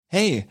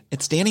Hey,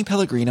 it's Danny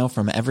Pellegrino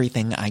from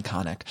Everything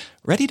Iconic.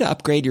 Ready to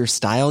upgrade your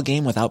style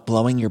game without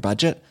blowing your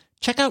budget?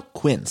 Check out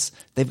Quince.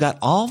 They've got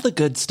all the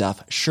good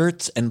stuff,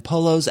 shirts and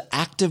polos,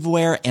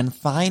 activewear, and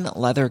fine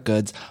leather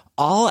goods,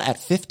 all at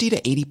 50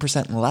 to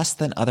 80% less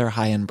than other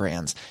high-end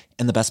brands.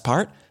 And the best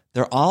part?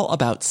 They're all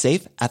about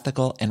safe,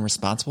 ethical, and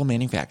responsible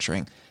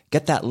manufacturing.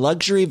 Get that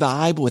luxury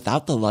vibe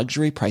without the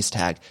luxury price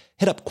tag.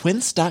 Hit up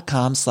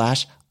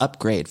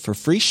quince.com/upgrade for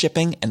free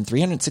shipping and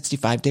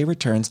 365-day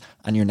returns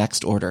on your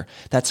next order.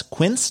 That's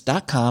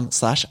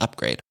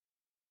quince.com/upgrade.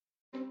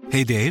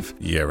 Hey, Dave.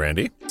 Yeah,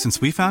 Randy. Since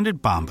we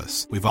founded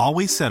Bombas, we've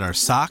always said our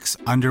socks,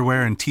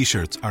 underwear, and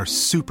T-shirts are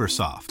super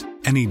soft.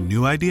 Any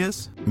new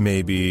ideas?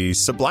 Maybe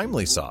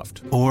sublimely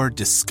soft. Or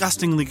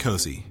disgustingly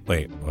cozy.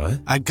 Wait,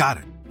 what? I got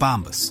it.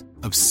 Bombas.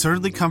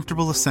 Absurdly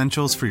comfortable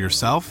essentials for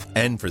yourself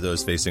and for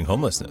those facing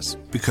homelessness.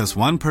 Because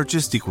one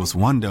purchased equals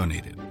one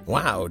donated.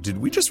 Wow, did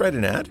we just write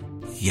an ad?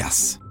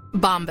 Yes.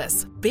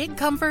 Bombas. Big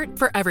comfort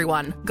for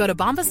everyone. Go to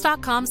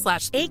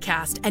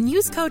bombas.com/ACAST and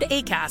use code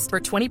ACAST for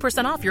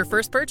 20% off your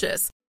first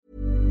purchase.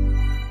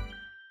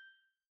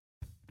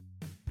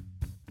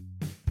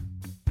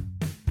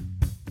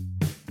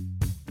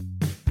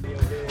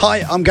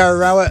 Hi, I'm Gary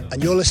Rowett,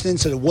 and you're listening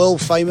to the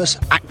world-famous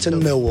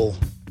Acton Millwall.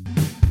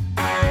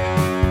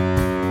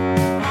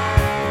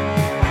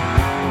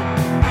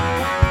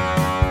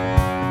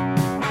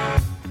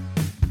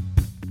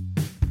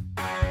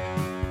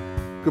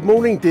 Good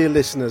morning, dear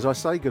listeners. I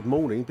say good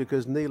morning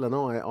because Neil and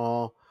I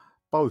are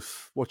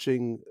both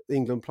watching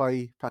England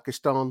play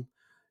Pakistan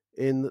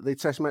in the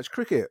Test match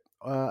cricket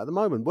at the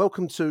moment.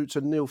 Welcome to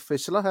Neil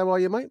Fissler. How are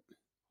you, mate?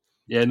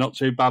 Yeah, not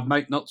too bad,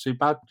 mate. Not too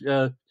bad.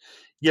 Yeah,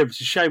 it's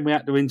a shame we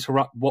had to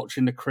interrupt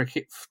watching the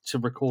cricket to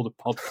record a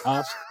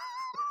podcast.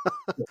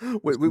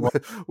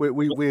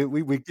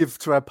 we give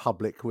to our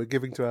public. We're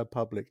giving to our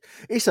public.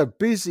 It's a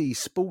busy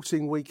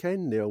sporting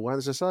weekend, Neil.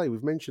 As I say,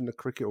 we've mentioned the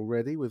cricket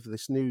already with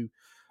this new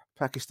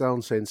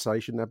Pakistan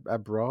sensation.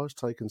 Abrar has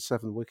taken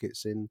 7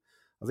 wickets in,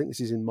 I think this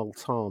is in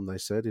Multan, they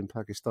said, in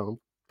Pakistan.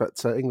 But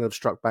England have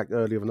struck back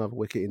early with another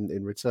wicket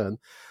in return.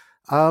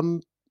 Are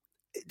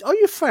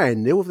you a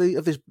fan, Neil, of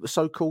this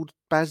so-called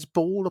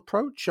Bazball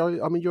approach?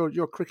 I mean,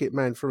 you're a cricket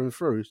man through and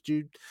through.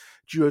 Do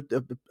you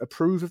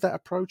approve of that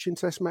approach in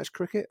Test match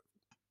cricket?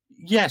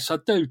 Yes, I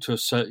do. To a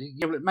certain,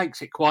 it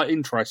makes it quite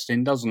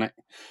interesting, doesn't it?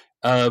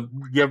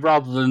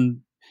 Rather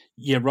than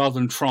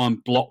try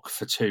and block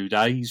for 2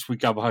 days, we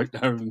go out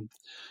there and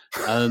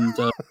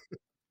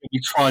we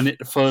try and hit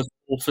the first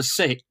ball for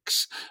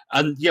 6.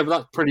 And but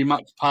that's pretty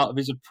much part of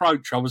his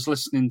approach. I was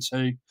listening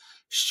to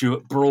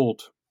Stuart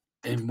Broad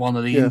in one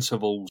of the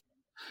intervals,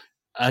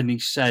 and he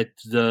said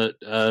that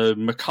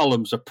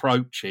McCullum's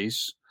approach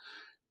is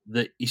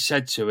that he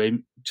said to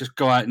him, just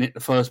go out and hit the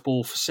first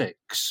ball for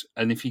 6.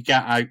 And if you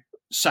get out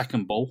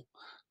second ball,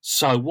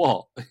 so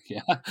what?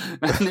 Yeah.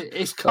 And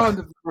it's kind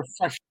of a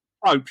refreshing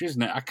approach,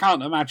 isn't it? I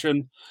can't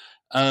imagine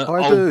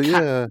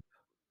down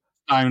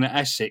at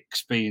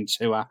Essex being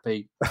too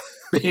happy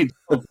being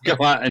told to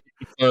go out and hit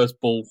the first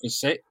ball for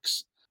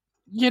 6.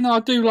 I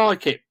do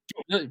like it.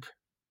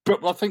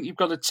 But I think you've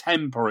got to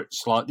temper it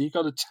slightly. You've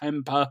got to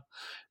temper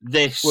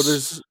this.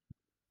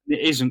 It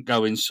isn't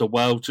going so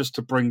well, just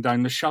to bring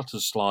down the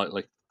shutters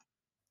slightly.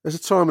 There's a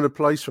time and a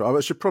place for it.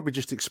 I should probably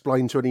just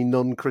explain to any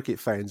non-cricket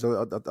fans.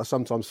 I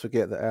sometimes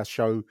forget that our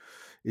show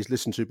is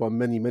listened to by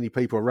many, many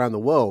people around the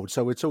world.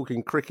 So we're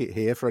talking cricket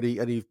here for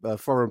any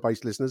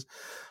foreign-based listeners.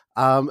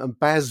 And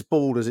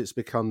Bazball, as it's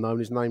become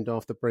known, is named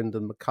after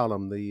Brendan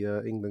McCullum, the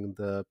England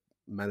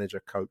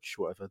manager, coach,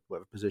 whatever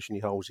position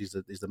he holds. He's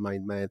the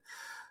main man.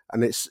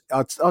 And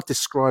I'd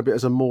describe it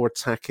as a more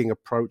attacking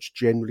approach,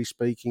 generally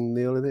speaking,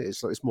 Neil. In it,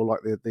 it's more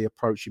like the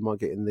approach you might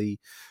get in the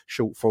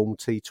short form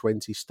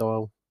T20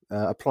 style,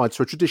 applied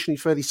to a traditionally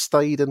fairly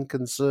staid and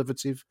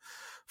conservative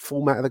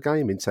format of the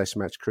game in Test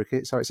match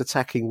cricket. So it's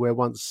attacking where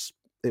once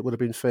it would have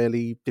been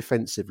fairly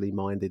defensively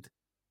minded.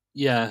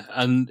 Yeah,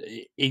 and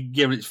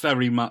it's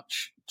very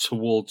much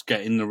towards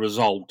getting the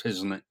result,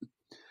 isn't it?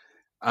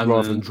 And,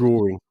 rather than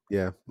drawing.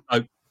 Yeah.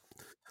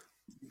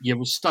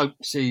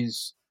 Stokes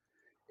is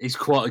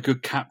quite a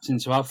good captain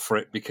to have for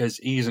it because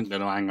he isn't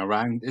going to hang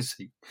around, is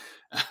he?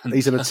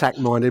 He's an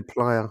attack-minded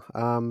player.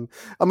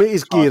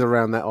 It's geared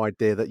around that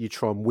idea that you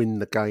try and win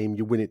the game,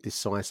 you win it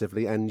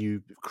decisively, and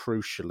you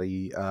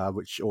crucially,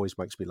 which always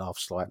makes me laugh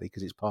slightly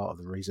because it's part of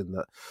the reason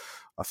that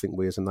I think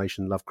we as a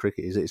nation love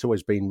cricket, is it's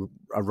always been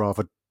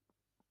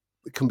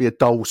it can be a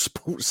dull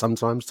sport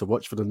sometimes to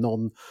watch for the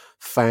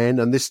non-fan,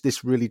 and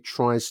this really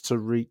tries to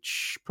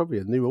reach probably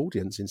a new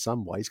audience in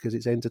some ways because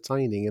it's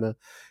entertaining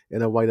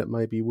in a way that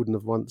maybe you wouldn't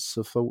have once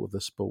have thought of the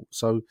sport.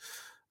 So,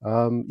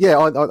 I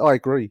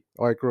agree.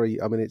 I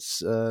mean,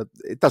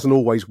 it doesn't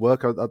always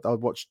work. I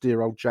watched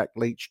dear old Jack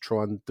Leach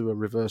try and do a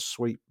reverse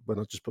sweep when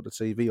I just put the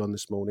TV on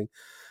this morning,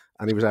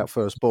 and he was out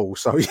first ball.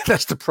 So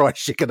that's the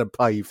price you're going to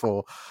pay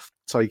for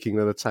taking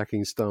an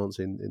attacking stance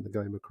in the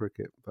game of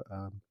cricket. But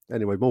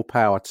anyway, more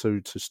power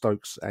to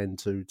Stokes and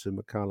to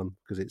McCullum,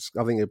 because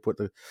I think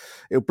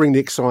it'll bring the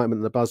excitement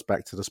and the buzz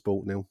back to the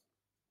sport, Neil.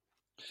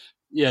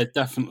 Yeah,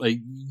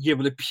 definitely. Yeah,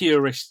 but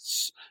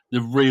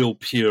the real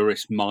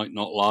purists might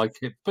not like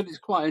it, but it's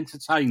quite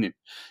entertaining.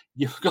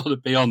 You've got to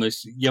be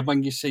honest. Yeah,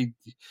 when you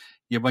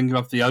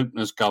have the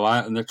openers go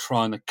out and they're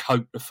trying to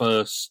coat the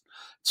first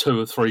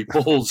 2 or 3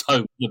 balls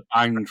over the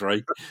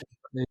boundary,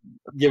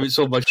 yeah, it's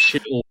almost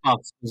shit or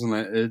bust, isn't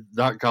it?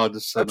 That kind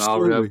of scenario.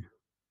 Absolutely.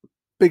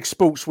 Big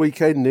sports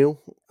weekend,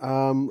 Neil.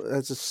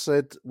 As I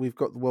said, we've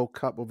got the World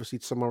Cup obviously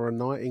tomorrow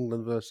night,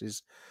 England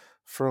versus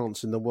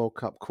France in the World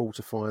Cup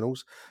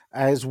quarterfinals,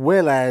 as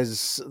well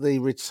as the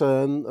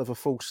return of a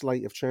full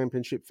slate of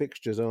championship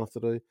fixtures after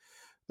the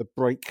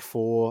break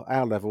for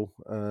our level.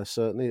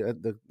 Certainly,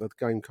 the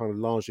game kind of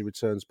largely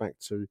returns back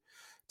to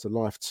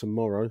life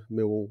tomorrow.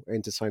 Millwall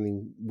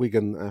entertaining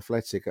Wigan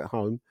Athletic at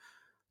home.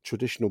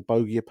 Traditional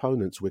bogey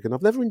opponents, Wigan.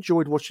 I've never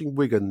enjoyed watching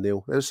Wigan,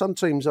 Neil. There are some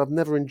teams I've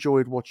never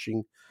enjoyed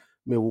watching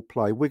Millwall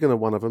play. Wigan are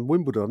one of them.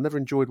 Wimbledon, I've never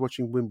enjoyed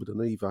watching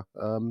Wimbledon either.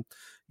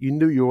 You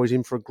knew you were always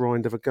in for a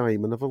grind of a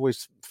game, and I've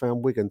always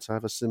found Wigan to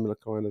have a similar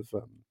kind of,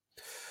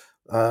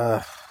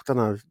 I don't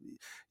know,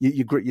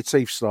 you grit your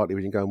teeth slightly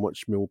when you go and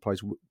watch Millwall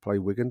play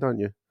Wigan, don't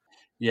you?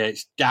 Yeah,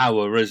 it's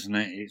dour, isn't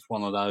it? It's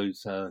one of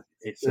those,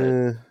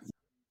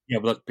 yeah,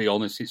 but let's be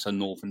honest, it's a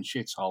northern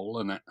shithole,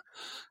 isn't it?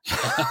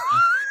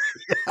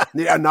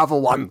 Yeah, another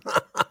one.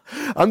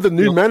 Under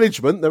new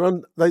management,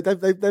 they're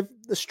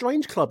a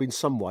strange club in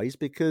some ways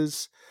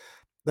because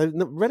they're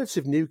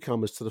relative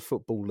newcomers to the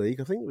Football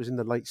League. I think it was in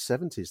the late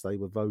 70s they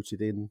were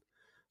voted in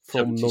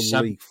from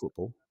non-league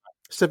football.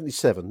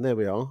 77, there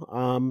we are.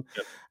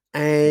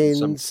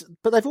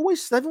 But they've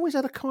always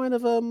had a kind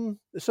of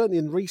certainly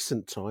in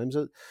recent times.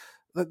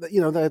 They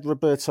had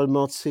Roberto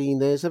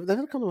Martinez. They've had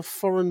a kind of a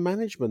foreign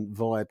management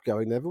vibe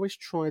going. They've always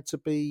tried to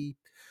be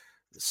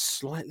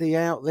slightly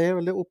out there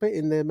a little bit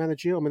in their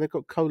manager. I mean, they've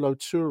got Kolo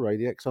Touré,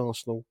 the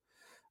ex-Arsenal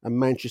and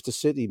Manchester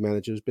City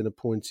manager, who's been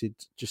appointed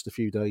just a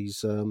few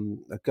days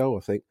ago,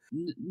 I think.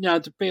 Now,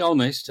 to be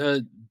honest,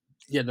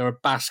 they're a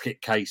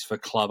basket case for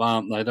club,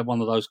 aren't they? They're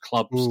one of those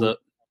clubs that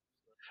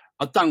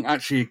I don't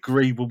actually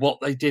agree with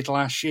what they did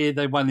last year.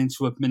 They went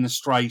into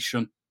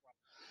administration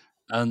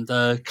and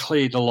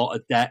cleared a lot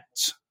of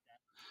debt,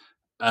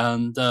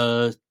 and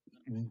that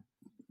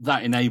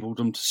enabled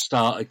them to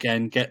start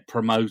again, get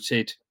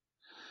promoted.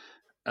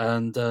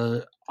 And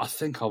I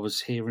think I was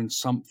hearing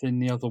something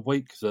the other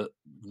week that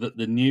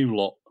the new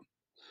lot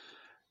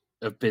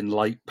have been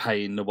late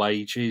paying the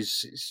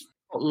wages. It's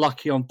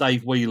lucky on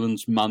Dave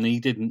Whelan's money,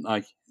 didn't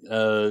they?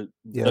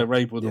 They're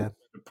able to win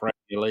the Premier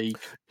League.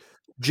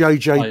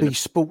 JJB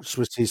Sports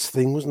was his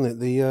thing, wasn't it?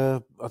 I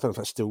don't know if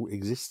that still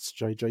exists,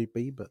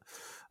 JJB, but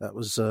that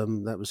was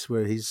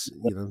where his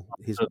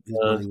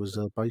money was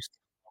based.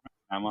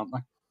 Aren't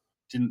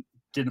they?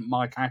 Didn't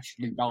Mike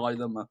Ashley buy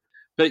them?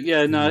 But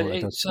yeah, no,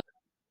 it's.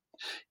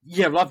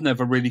 Well, I've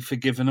never really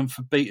forgiven them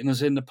for beating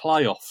us in the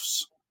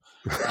playoffs.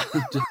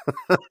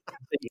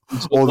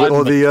 or the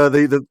what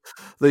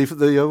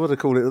do they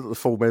call it? The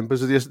full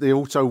members of the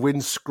auto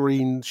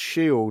windscreen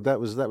shield. That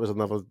was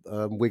another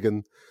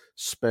Wigan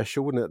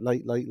special, wasn't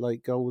it?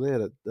 Late goal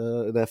there.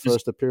 Their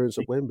first appearance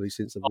at Wembley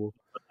since the war.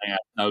 They had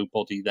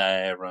nobody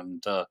there,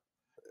 and I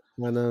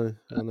know.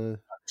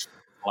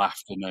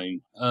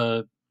 Afternoon.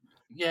 They're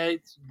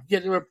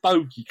a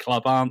bogey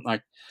club, aren't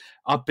they?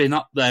 I've been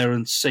up there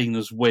and seen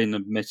us win,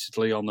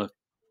 admittedly, on a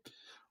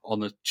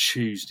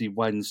Tuesday,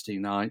 Wednesday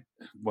night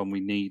when we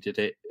needed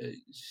it.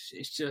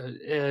 It's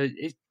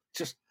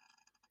just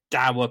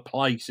dour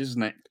place,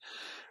 isn't it?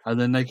 And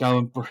then they go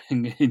and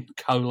bring in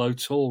Kolo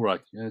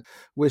Touré. Yeah.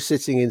 We're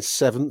sitting in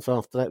 7th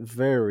after that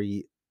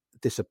very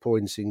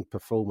disappointing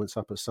performance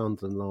up at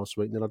Sunderland last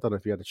week. And I don't know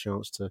if you had a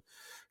chance to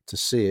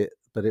see it,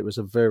 but it was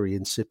a very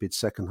insipid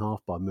second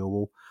half by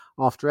Millwall.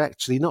 After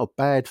actually not a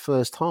bad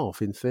first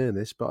half, in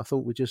fairness, but I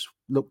thought we just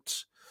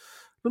looked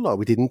like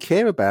we didn't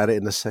care about it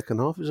in the second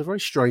half. It was a very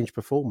strange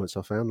performance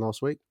I found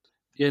last week.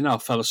 Yeah, no, I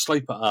fell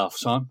asleep at half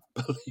time,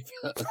 believe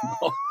it or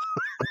not.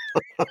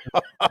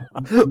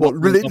 What,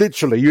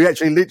 literally? You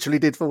actually literally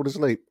did fall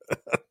asleep?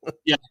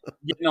 Yeah,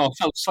 I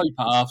fell asleep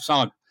at half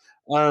time.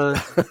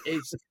 Well,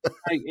 it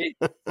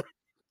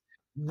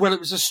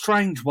was a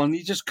strange one.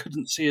 You just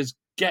couldn't see us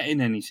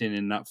getting anything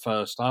in that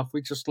first half.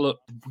 We just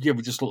looked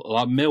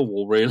like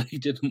Millwall, really,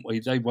 didn't we?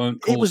 They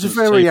weren't. It was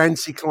very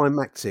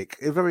anticlimactic.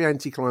 Very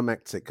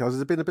anticlimactic because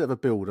there's been a bit of a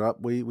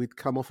build-up. We'd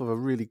come off of a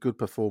really good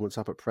performance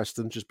up at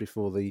Preston just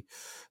before the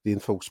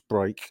enforced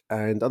break,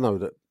 and I know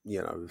that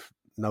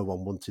no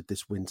one wanted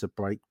this win to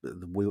break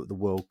the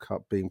World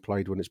Cup being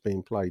played when it's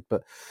being played,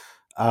 but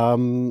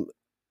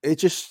it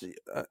just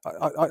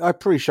I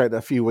appreciate that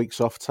a few weeks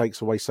off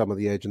takes away some of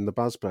the edge and the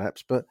buzz,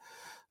 perhaps, but.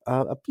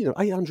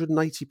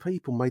 880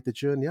 people made the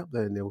journey up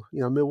there, Neil.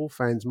 Millwall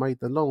fans made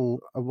the long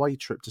away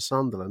trip to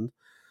Sunderland,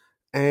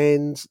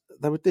 and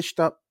they were dished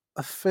up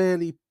a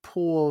fairly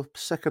poor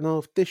second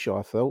half dish,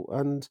 I felt.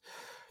 And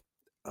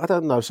I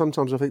don't know,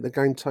 sometimes I think the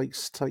game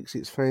takes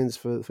its fans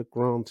for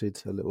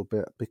granted a little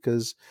bit,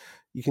 because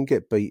you can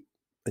get beat,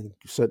 and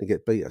you certainly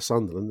get beat at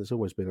Sunderland. There's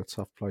always been a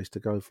tough place to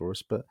go for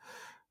us, but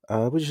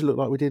we just looked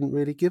like we didn't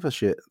really give a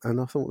shit. And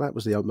I thought that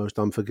was the most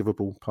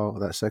unforgivable part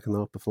of that second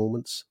half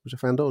performance, which I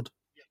found odd.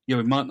 Yeah,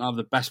 we might not have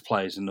the best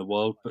players in the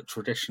world, but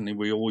traditionally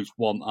we always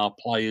want our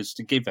players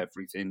to give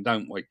everything,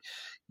 don't we?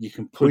 You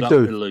can put up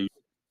illusions.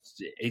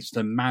 It's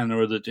the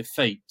manner of the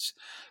defeat.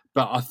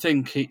 But I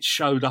think it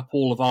showed up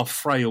all of our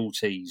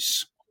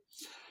frailties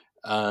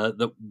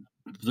that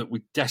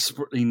we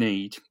desperately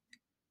need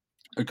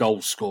a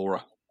goal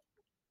scorer.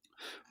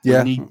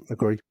 Yeah,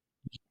 agree.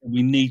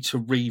 We need to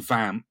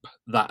revamp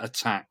that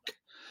attack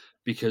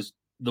because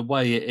the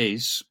way it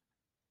is,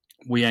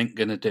 we ain't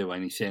going to do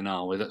anything,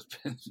 are we? But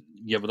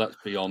let's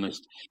be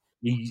honest.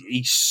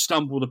 He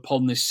stumbled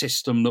upon this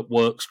system that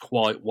works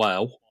quite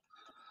well.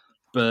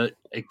 But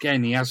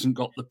again, he hasn't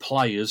got the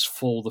players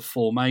for the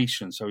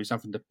formation, so he's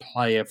having to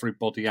play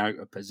everybody out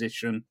of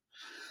position.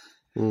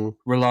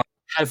 Rely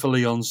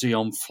heavily on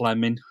Zion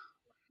Fleming,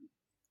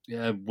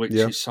 which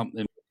is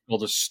something we've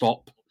got to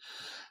stop.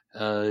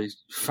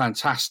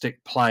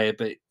 Fantastic player,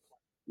 but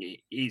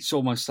it's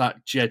almost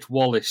that Jed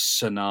Wallace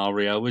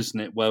scenario, isn't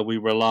it, where we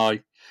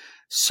rely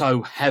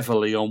so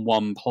heavily on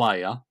one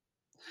player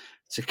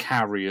to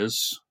carry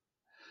us,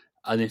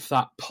 and if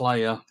that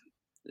player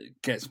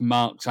gets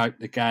marked out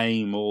the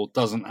game or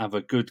doesn't have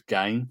a good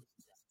game,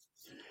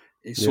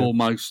 it's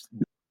almost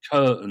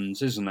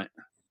curtains, isn't it?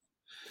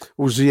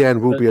 Well,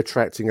 Zian will be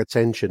attracting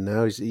attention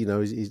now.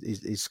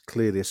 He's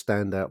clearly a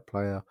standout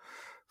player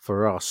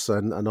for us,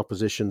 and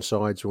opposition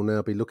sides will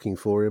now be looking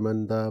for him.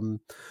 And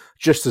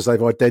just as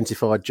they've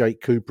identified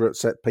Jake Cooper at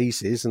set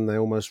pieces, and they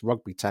almost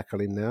rugby tackle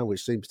him now,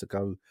 which seems to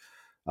go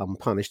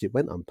unpunished. It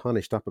went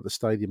unpunished up at the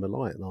Stadium of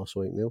Light last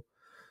week, Neil.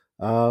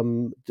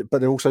 But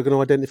they're also going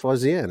to identify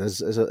Zian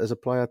as a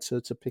player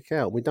to pick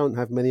out. We don't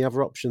have many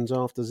other options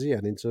after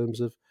Zian in terms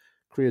of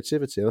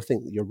creativity. And I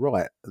think you're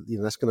right.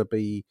 That's going to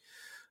be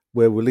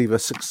where we'll either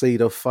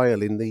succeed or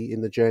fail in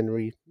the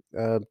January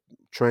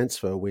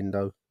transfer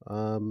window.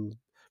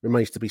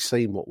 Remains to be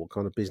seen what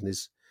kind of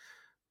business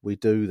we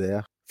do there.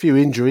 A few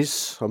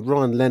injuries.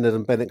 Ryan Leonard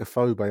and Benik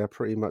Afobe are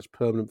pretty much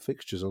permanent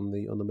fixtures on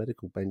the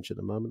medical bench at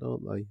the moment,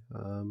 aren't they?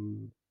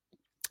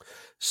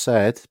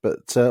 Sad,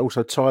 but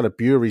also Tyler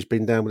Bury's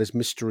been down with this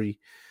mystery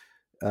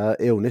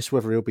illness.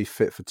 Whether he'll be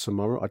fit for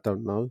tomorrow, I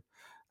don't know.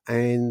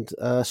 And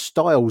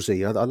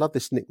Stylesy, I love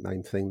this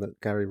nickname thing that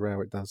Gary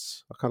Rowett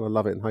does. I kind of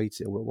love it and hate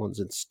it all at once.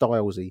 And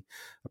Stylesy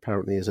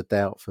apparently is a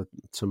doubt for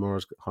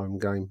tomorrow's home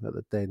game at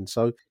the Den.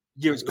 So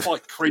it's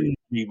quite cringy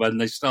when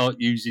they start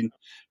using,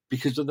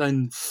 because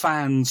then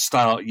fans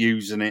start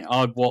using it.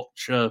 I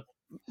watch a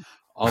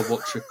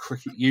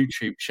cricket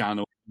YouTube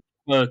channel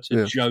refer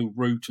to Joe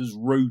Root as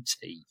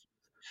Rooty,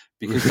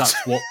 because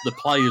that's what the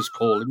players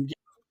call him.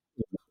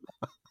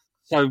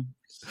 So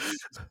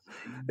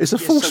it's a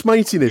false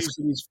matiness.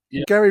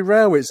 Gary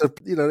Rowett's,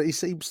 he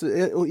seems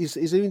to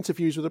his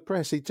interviews with the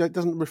press, he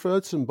doesn't refer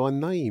to them by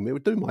name. It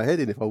would do my head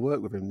in if I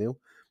worked with him, Neil.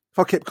 If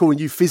I kept calling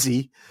you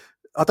Fizzy,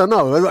 I don't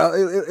know.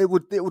 It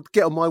would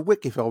get on my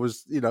wick if I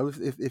was,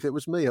 if it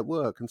was me at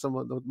work and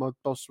my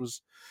boss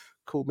was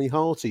called me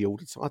Hearty all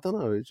the time. I don't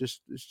know.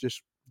 It's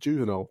just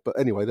juvenile. But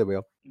anyway, there we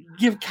are.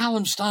 Yeah,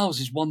 Callum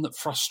Styles is one that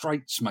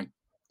frustrates me.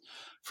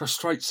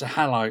 Frustrates the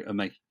hell out of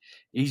me.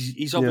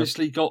 He's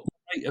obviously got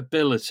great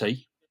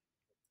ability,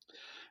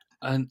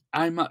 and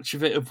how much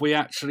of it have we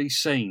actually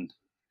seen?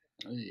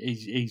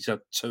 He's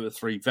had 2 or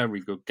 3 very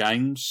good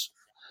games,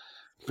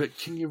 but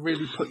can you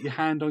really put your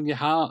hand on your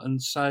heart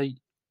and say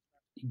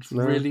he's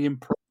really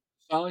improved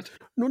the side?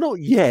 No,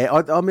 not yet.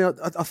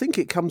 I think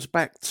it comes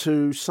back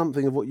to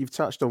something of what you've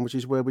touched on, which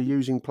is where we're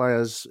using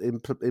players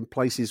in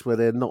places where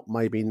they're not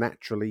maybe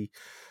naturally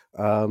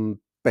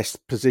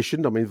best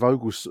positioned. I mean,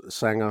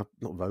 Vogelsong,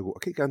 I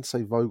keep going to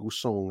say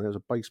Vogelsong. There's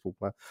a baseball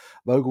player.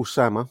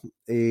 Vogelsammer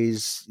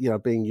is,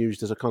 being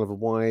used as a kind of a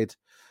wide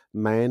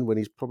man when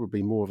he's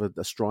probably more of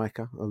a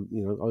striker,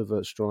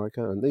 overt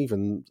striker, and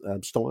even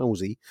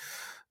Stylesy.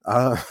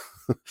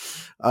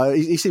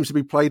 He seems to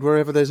be played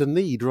wherever there's a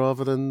need,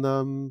 rather than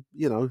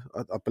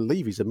I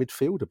believe he's a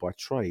midfielder by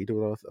trade,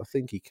 or I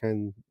think he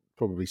can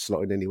probably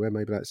slot in anywhere.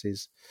 Maybe that's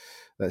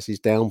his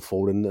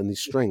downfall and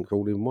his strength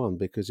all in one,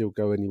 because he'll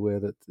go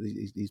anywhere that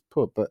he's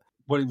put. But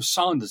he was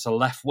signed as a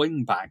left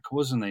wing back,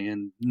 wasn't he?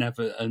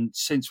 And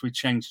since we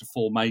changed the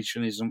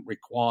formation, isn't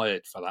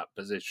required for that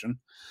position.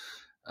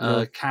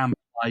 Can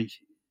play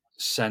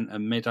centre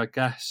mid, I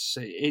guess.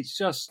 It's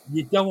just,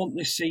 you don't want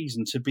this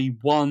season to be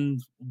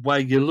one where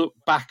you look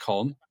back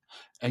on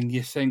and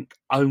you think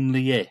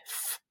only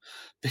if,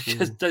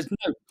 because there's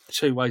no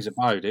two ways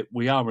about it.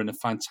 We are in a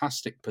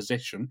fantastic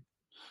position.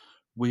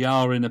 We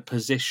are in a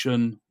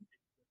position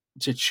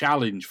to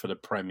challenge for the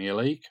Premier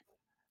League.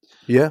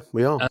 Yeah,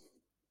 we are.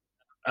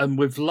 And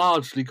we've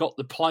largely got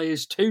the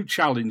players to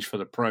challenge for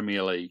the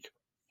Premier League.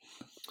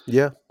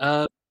 Yeah.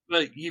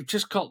 But you've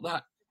just got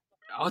that,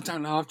 I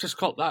don't know, I've just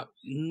got that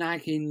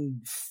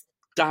nagging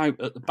doubt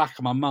at the back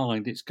of my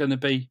mind. It's going to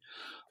be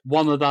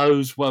one of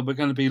those where we're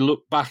going to be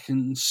looked back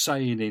and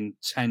saying in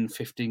 10,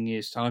 15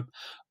 years' time,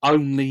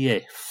 only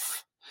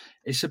if.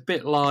 It's a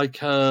bit like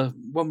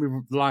when we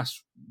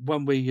lost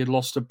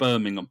to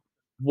Birmingham.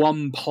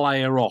 one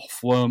player off,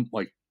 weren't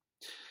we?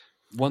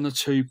 One or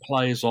two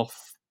players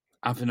off,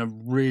 having a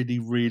really,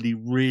 really,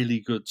 really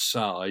good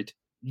side.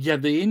 Yeah,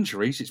 the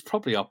injuries, it's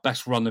probably our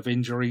best run of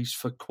injuries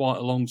for quite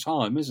a long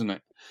time, isn't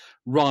it?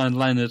 Ryan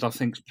Leonard, I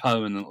think, is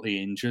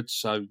permanently injured,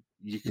 so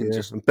you can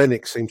just... And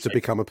Bennett seems to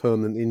become a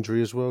permanent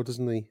injury as well,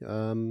 doesn't he?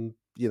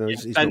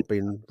 He's not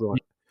been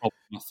right.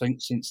 I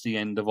think since the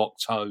end of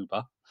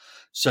October.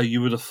 So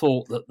you would have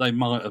thought that they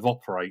might have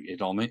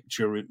operated on it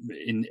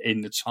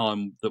in the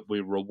time that we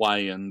were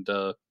away and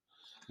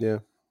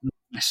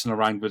messing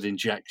around with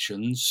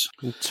injections.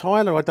 And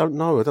Tyler, I don't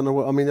know.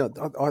 What I mean.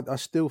 I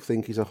still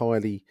think he's a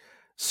highly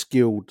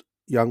skilled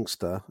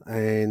youngster,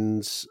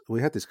 and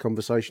we had this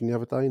conversation the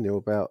other day, Neil,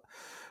 about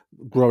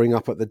growing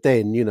up at the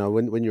Den. You know,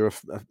 when you're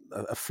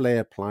a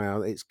flair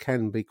player, it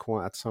can be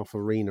quite a tough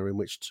arena in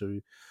which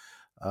to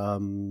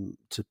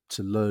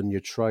learn your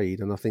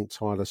trade. And I think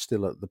Tyler's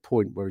still at the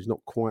point where he's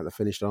not quite the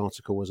finished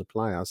article as a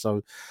player.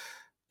 So,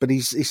 but he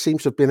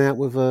seems to have been out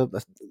with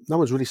no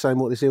one's really saying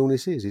what this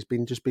illness is. He's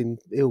just been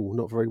ill,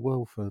 not very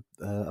well for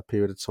a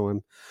period of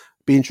time.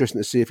 Be interesting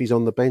to see if he's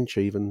on the bench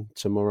even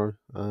tomorrow,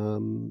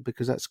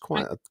 because that's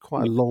quite a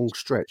long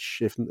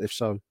stretch. If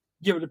so,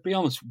 yeah. But to be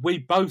honest, we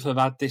both have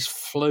had this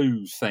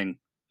flu thing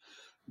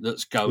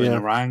that's going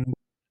around,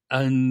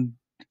 and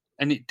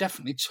it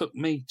definitely took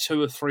me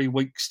 2 or 3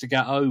 weeks to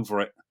get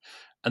over it,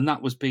 and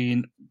that was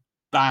being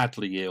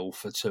badly ill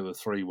for 2 or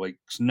 3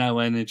 weeks, no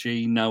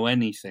energy, no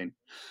anything.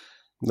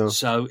 No.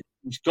 So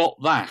he's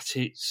got that.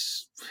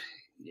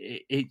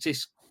 It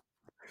just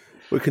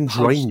can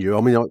drain you.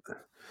 I mean,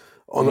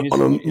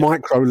 on a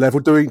micro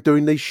level,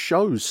 doing these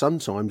shows,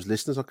 sometimes,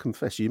 listeners, I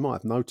confess, you might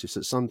have noticed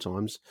that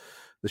sometimes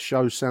the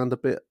shows sound a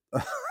bit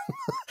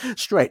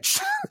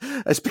stretched.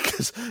 It's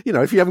because,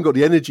 if you haven't got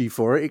the energy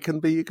for it, it can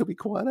be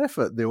quite an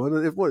effort, Neil.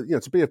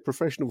 And to be a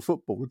professional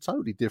footballer, a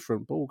totally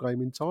different ball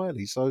game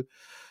entirely. So,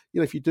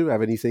 if you do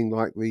have anything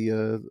like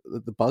the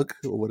bug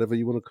or whatever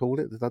you want to call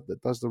it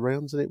that does the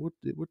rounds, then it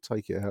would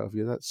take it out of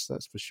you. That's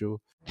for sure.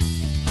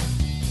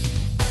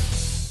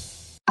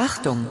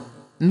 Achtung,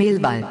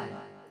 Millwall.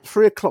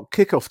 3:00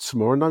 kickoff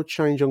tomorrow. No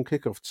change on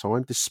kickoff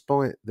time,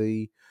 despite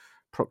the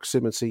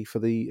proximity for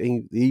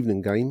the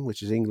evening game,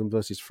 which is England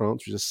versus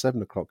France, which is a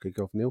 7:00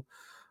 kickoff, Neil.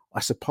 I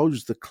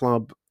suppose the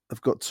club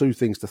have got two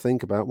things to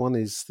think about. One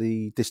is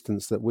the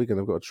distance that Wigan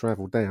have got to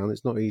travel down.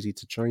 It's not easy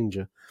to change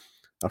a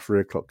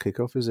 3:00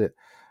 kickoff, is it?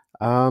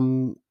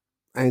 And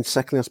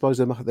secondly, I suppose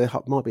they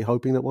might be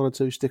hoping that one or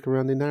two stick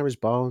around in Harry's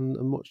bar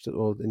and watch it,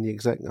 or in the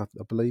exec, I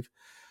believe,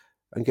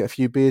 and get a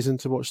few beers in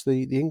to watch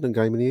the England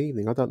game in the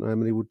evening. I don't know how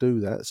many will do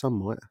that. Some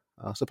might.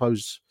 I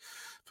suppose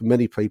for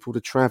many people,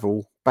 to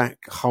travel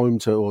back home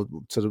to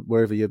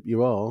wherever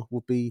you are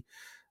would be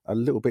a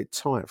little bit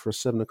tight for a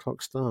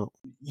 7:00 start.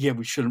 Yeah,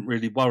 we shouldn't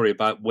really worry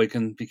about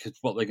Wigan, because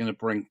what they're going to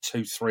bring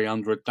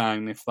 200-300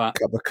 down, if that.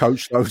 Couple of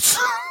coach loads.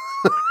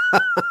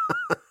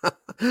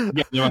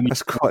 Yeah,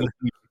 that's quite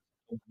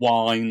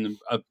wine,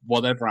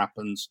 whatever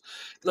happens.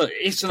 Look,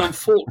 it's an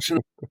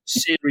unfortunate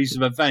series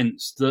of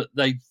events that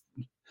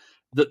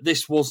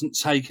this wasn't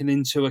taken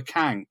into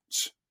account.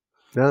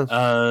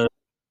 Yeah.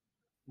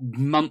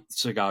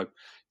 Months ago.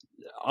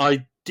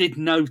 I did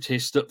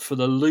notice that for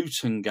the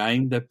Luton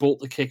game, they brought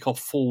the kickoff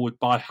forward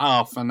by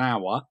half an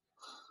hour.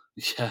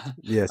 Yeah.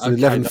 Yeah, so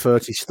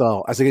 11:30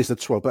 start as against the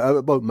 12, but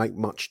it won't make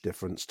much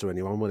difference to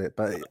anyone, will it?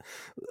 But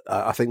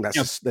I think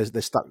that's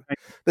they're stuck.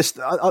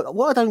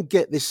 What I don't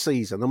get this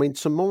season, I mean,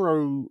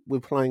 tomorrow we're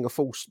playing a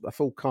full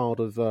card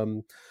of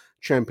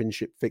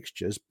championship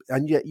fixtures,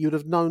 and yet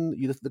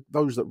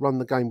those that run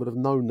the game would have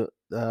known that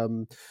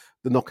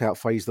the knockout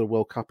phase of the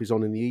World Cup is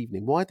on in the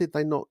evening. Why did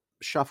they not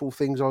shuffle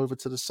things over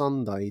to the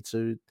Sunday?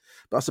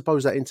 But I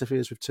suppose that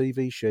interferes with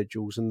TV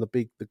schedules and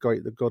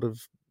the god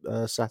of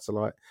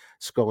satellite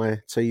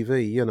Sky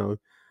TV.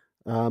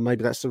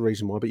 Maybe that's the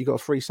reason why. But you got a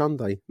free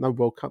Sunday, no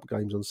World Cup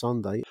games on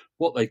Sunday.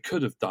 What they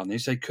could have done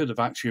is they could have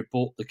actually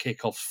brought the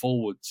kickoff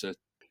forward to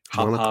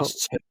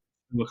 2:30.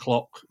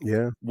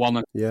 Yeah.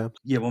 1:00. Yeah.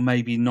 Yeah, well,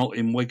 maybe not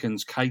in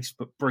Wigan's case,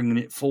 but bringing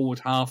it forward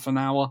half an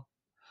hour.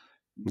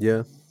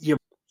 Yeah.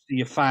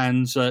 Your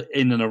fans are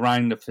in and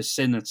around the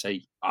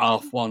vicinity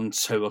 1:30,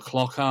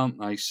 2:00, aren't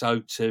they?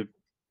 So to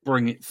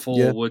bring it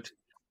forward. Yeah.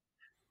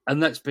 And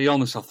let's be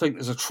honest, I think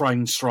there's a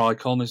train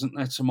strike on, isn't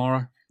there,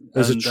 tomorrow?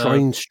 There's a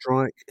train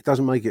strike. It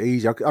doesn't make it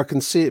easy. I can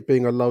see it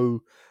being a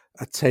low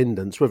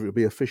attendance, whether it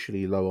be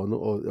officially low or not,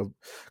 or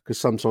because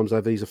sometimes they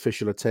have these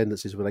official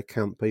attendances where they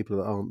count people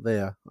that aren't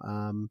there. They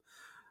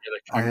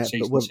count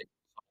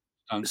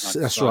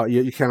that's right.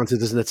 You're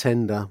counted as an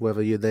attender,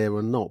 whether you're there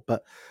or not.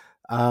 But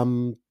I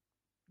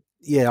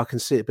can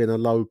see it being a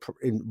low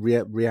in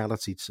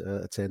reality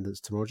attendance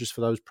tomorrow, just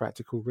for those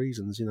practical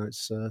reasons.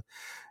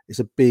 It's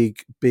a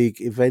big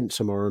event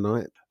tomorrow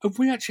night. Have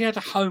we actually had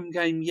a home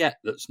game yet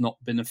that's not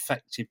been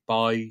affected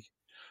by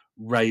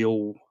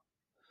rail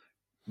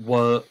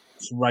works,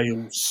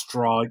 rail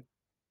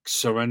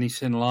strikes, or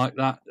anything like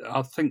that?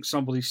 I think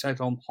somebody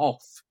said on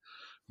Hoff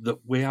that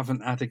we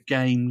haven't had a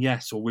game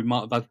yet, or we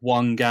might have had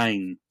one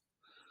game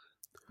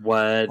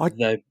where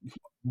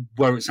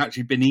where it's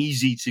actually been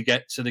easy to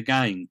get to the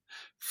game.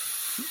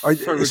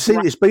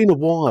 It's been a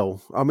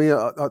while. I mean,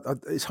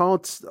 it's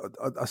hard.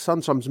 I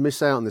sometimes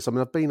miss out on this. I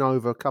mean, I've been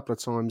over a couple of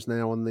times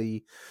now on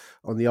the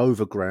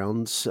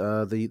overgrounds,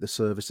 the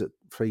service that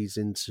feeds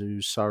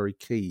into Surrey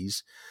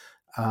Quays.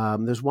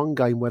 There's one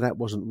game where that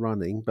wasn't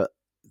running, but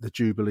the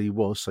Jubilee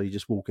was. So you're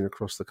just walking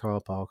across the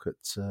car park at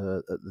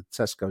the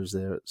Tesco's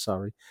there at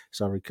Surrey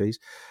Quays.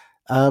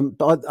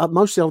 But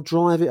mostly I'll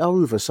drive it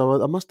over,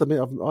 so I must admit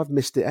I've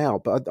missed it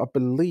out. But I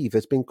believe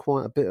there's been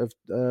quite a bit of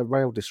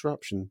rail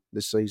disruption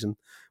this season,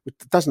 which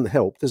doesn't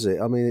help, does it?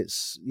 I mean,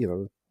 it's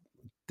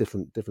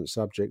different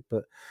subject,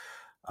 but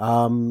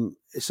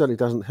it certainly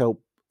doesn't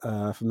help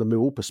from the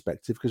Millwall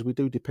perspective, because we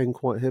do depend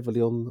quite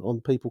heavily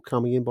on people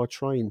coming in by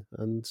train,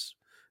 and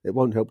it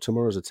won't help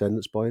tomorrow's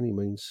attendance by any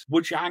means.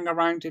 Would you hang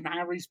around in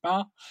Harry's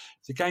Bar?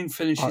 The game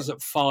finishes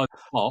at 5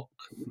 o'clock.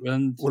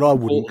 Well, I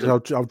wouldn't,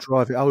 because I'll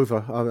drive it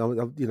over.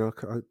 You're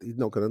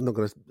not going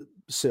to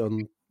sit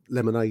on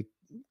lemonade,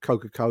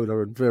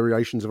 Coca-Cola, and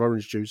variations of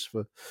orange juice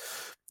for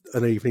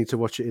an evening to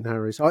watch it in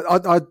Harry's.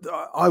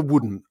 I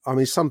wouldn't. I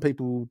mean, some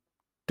people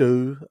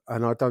do,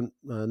 and I don't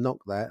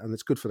knock that, and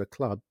it's good for the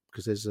club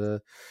because there's an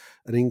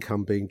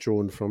income being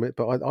drawn from it.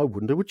 But I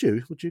wouldn't do. Would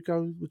you? Would you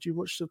go? Would you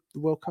watch the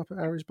World Cup at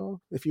Harry's Bar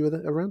if you were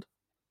there around?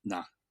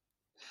 No,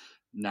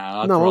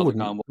 I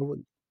wouldn't. Go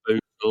and move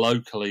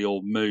locally,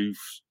 or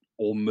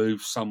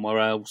move somewhere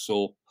else,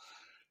 or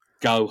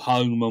go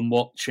home and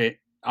watch it.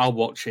 I'll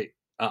watch it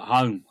at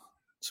home.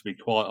 To be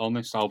quite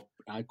honest,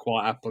 I'd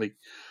quite happily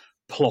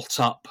plot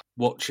up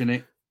watching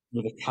it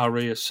with a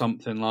curry or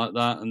something like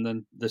that, and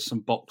then there's some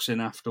boxing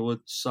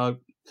afterwards. So,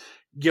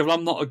 yeah, well,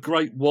 I'm not a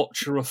great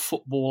watcher of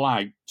football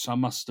out, so I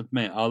must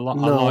admit, I'm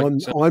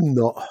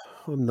not.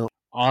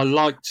 I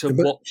like to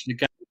watch the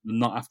game and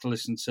not have to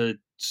listen to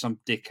some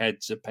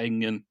dickhead's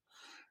opinion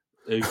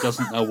who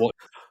doesn't know what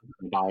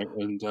he's about.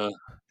 And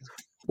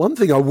one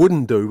thing I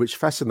wouldn't do, which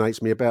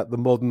fascinates me about the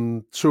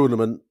modern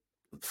tournament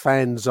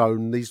fan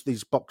zone,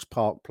 these box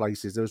park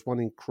places. There was one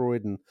in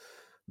Croydon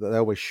that they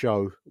always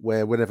show,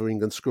 where whenever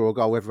England score a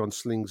goal, everyone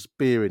slings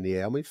beer in the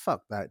air. I mean,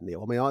 fuck that,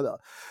 Neil. I mean,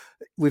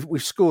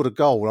 we've scored a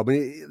goal. I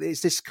mean, it's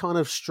this kind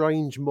of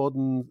strange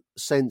modern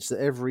sense that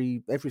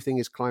everything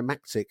is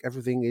climactic.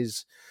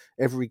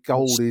 Every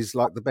goal is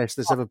like the best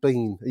there's ever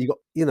been. You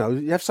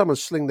have someone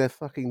sling their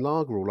fucking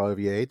lager all over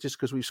your head just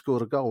because we've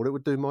scored a goal. It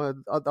would do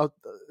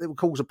it would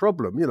cause a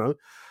problem.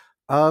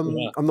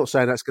 I'm not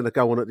saying that's going to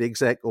go on at the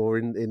Exec or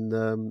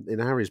in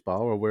Harry's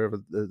Bar or wherever,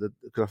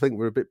 because I think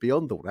we're a bit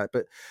beyond all that.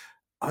 But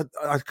I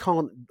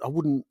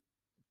wouldn't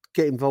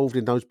get involved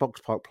in those box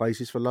park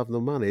places for love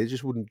nor money. I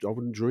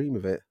wouldn't dream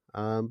of it.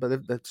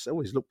 But they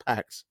always look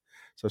packed.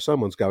 So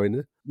someone's going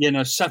there.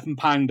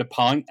 £7 a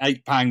pint,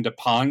 £8 a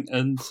pint,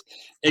 and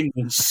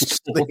England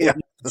score.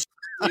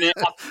 And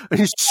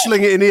you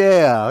sling it in the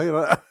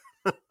air.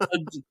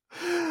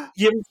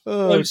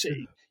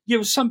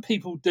 Some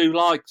people do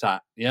like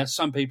that. Yeah,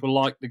 some people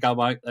like to go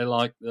out. They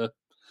like the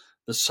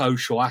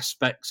social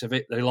aspects of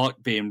it. They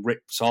like being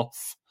ripped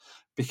off.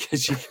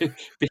 Because you're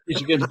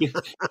going to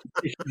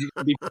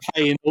be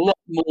paying a lot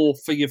more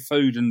for your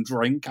food and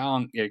drink,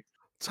 aren't you?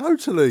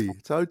 Totally.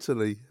 I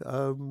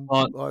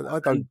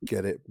don't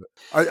get it.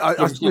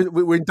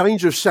 We're in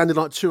danger of sounding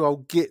like two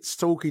old gits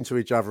talking to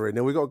each other.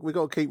 We got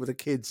to keep with the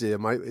kids here,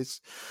 mate.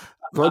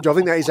 I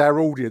think that is our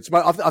audience.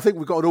 But I think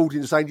we've got an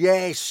audience saying,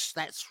 "Yes,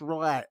 that's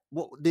right.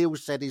 What Neil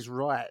said is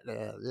right."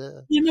 There,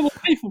 yeah.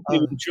 What people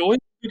do enjoy.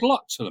 Good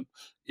luck to them.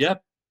 Yeah,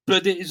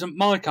 but it isn't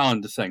my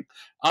kind of thing.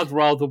 I'd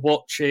rather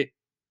watch it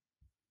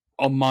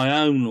on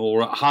my own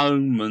or at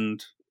home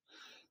and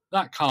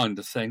that kind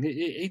of thing.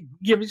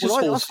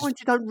 I find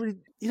you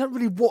don't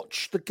really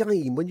watch the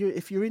game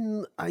if you're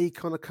in a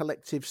kind of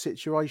collective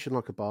situation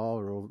like a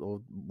bar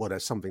or whatever,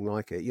 something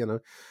like it. You're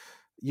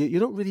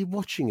not really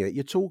watching it.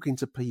 You're talking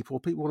to people.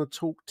 People want to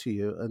talk to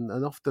you, and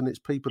often it's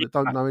people that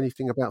don't know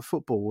anything about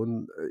football,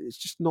 and it's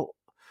just not.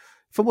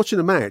 If I'm watching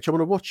a match, I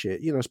want to watch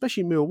it.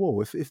 Especially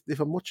Millwall. If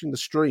I'm watching the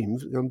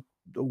streams, I'm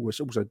always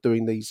also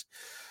doing these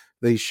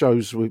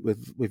shows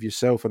with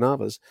yourself and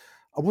others.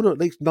 I want to at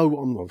least know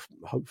what I'm.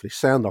 Hopefully,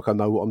 sound like I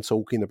know what I'm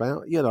talking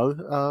about. You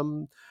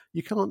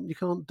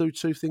can't do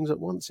two things at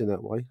once in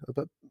that way.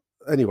 But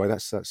anyway,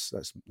 that's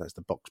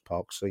the box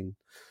park scene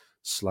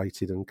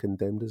slated and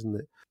condemned, isn't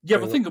it? Yeah,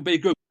 but I think it'll be a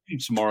good game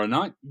tomorrow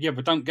night. Yeah,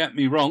 but don't get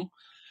me wrong.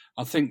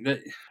 I think that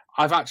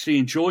I've actually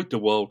enjoyed the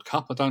World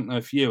Cup. I don't know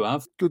if you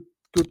have. Good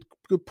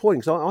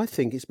point. I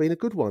think it's been a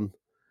good one,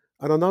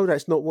 and I know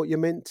that's not what you're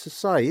meant to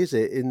say, is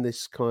it? In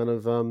this kind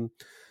of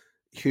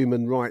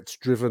human rights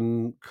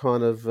driven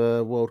kind of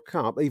World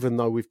Cup, even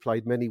though we've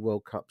played many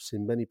World Cups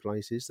in many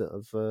places that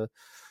have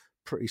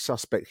pretty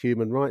suspect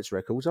human rights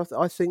records,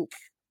 I think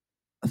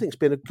it's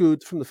been a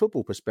good, from the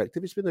football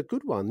perspective, it's been a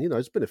good one.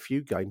 There's been a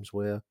few games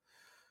where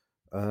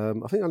I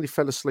think I only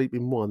fell asleep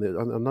in one.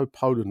 I know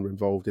Poland were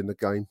involved in the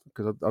game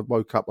because I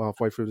woke up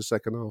halfway through the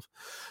second half.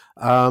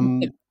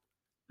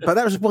 But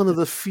that was one of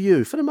the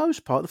few. For the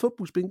most part, the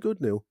football's been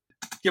good, Neil.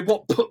 Yeah,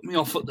 what put me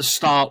off at the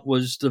start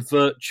was the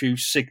virtue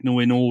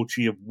signalling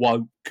orgy of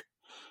woke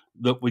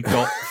that we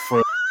got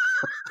from.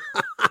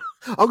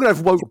 I'm going to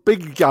have woke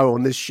big go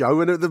on this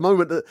show, and at the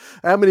moment,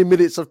 how many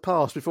minutes have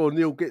passed before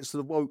Neil gets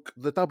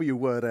the W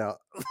word out?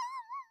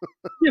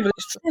 Yeah, but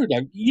it's true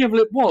though. Yeah,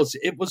 but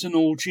it was an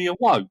orgy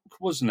awoke,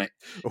 wasn't it?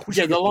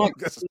 Orgy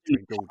that's a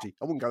drink orgy.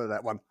 I wouldn't go to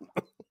that one.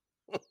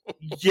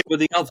 Yeah,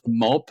 with the other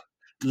mob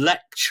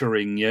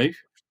lecturing you,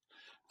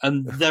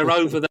 and they're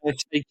over there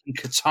taking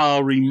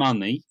Qatari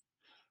money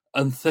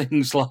and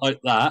things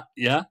like that.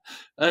 Yeah,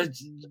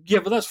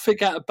 but let's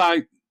figure out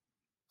about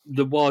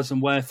the whys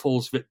and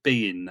wherefores of it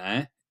being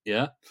there.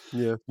 Yeah,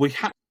 we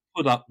had to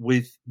put up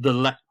with the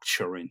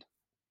lecturing.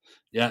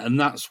 Yeah, and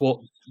that's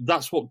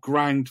what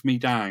ground me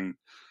down.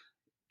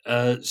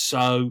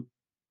 So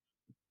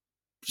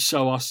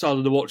I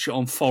started to watch it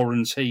on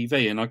foreign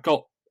TV, and I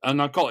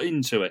got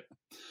into it.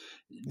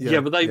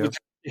 Yeah, but they were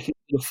taking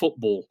the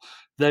football.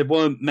 They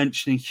weren't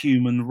mentioning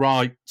human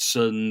rights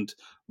and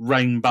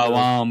rainbow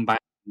armbands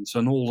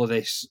and all of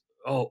this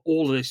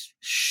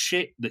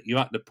shit that you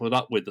had to put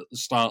up with at the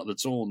start of the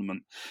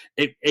tournament.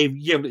 It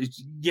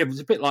was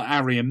a bit like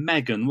Harry and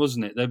Meghan,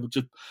 wasn't it? They were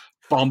just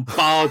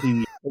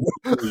bombarding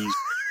you.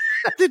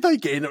 Did they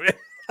get into it?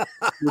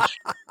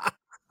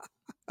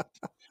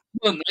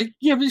 Weren't they?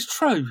 Yeah, but it's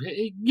true.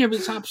 But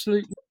it's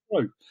absolutely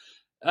true.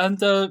 And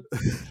but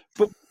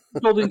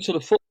got into the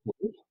football.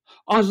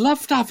 I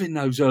loved having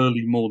those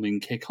early morning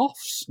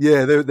kickoffs.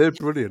 Yeah, they're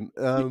brilliant.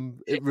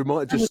 It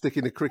reminded just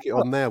sticking the cricket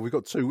on now. We've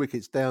got 2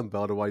 wickets down,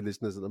 by the way,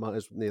 listeners, at the moment,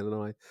 as Neil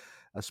and I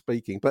are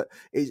speaking. But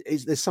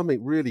there's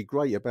something really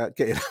great about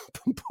getting up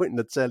and putting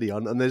the telly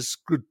on, and there's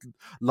good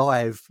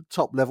live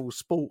top-level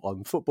sport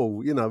on.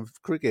 Football,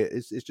 cricket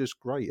is just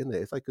great, isn't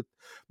it? If they could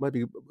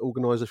maybe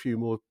organise a few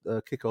more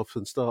kickoffs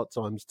and start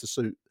times to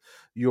suit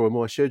your and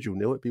my schedule,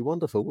 Neil, it'd be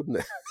wonderful, wouldn't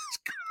it?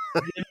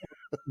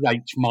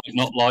 H might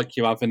not like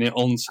you having it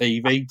on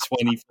TV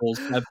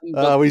 24/7.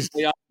 Oh, he's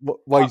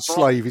Wade's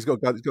slave. He's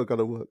got to go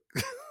to work.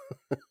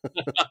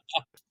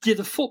 Yeah,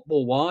 the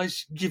football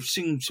wise, you've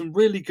seen some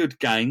really good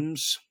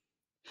games.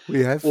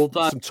 We have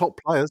some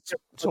top players,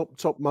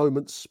 top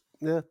moments.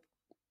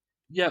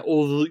 Yeah,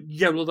 although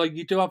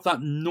you do have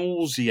that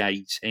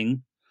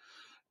nauseating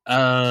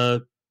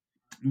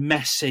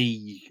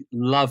Messi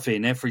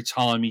loving every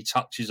time he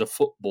touches a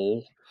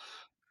football,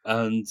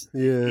 and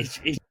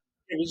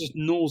it was just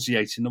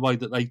nauseating the way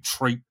that they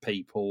treat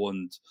people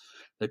and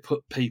they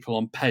put people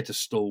on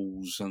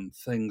pedestals and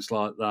things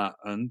like that.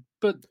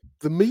 But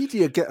the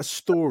media get a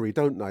story,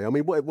 don't they? I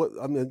mean, what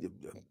I mean,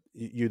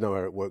 you know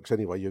how it works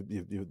anyway.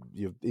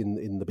 You're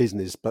in the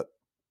business, but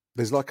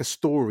there's like a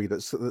story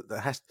that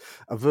has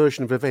a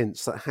version of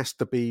events that has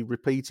to be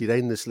repeated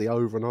endlessly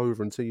over and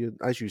over until you,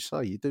 as you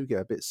say, you do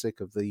get a bit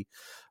sick of the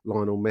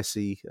Lionel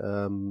Messi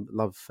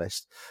love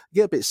fest.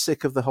 You get a bit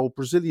sick of the whole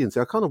Brazilian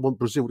thing. I kind of want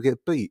Brazil to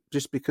get beat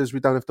just because we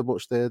don't have to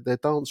watch their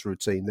dance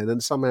routine then,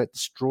 and somehow it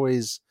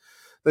destroys.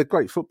 They're a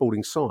great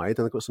footballing side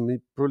and they've got some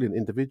brilliant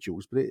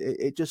individuals, but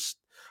it just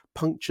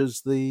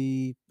punctures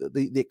the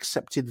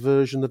accepted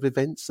version of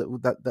events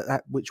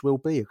that which will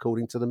be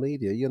according to the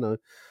media,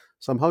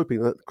 So I'm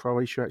hoping that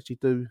Croatia actually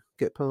do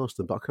get past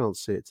them, but I can't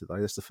see it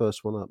today. That's the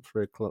first one up,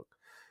 3:00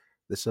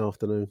 this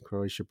afternoon,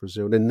 Croatia,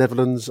 Brazil. And then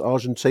Netherlands,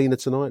 Argentina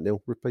tonight,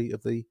 Neil. Repeat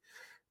of the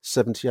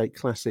 78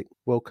 Classic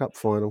World Cup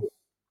final.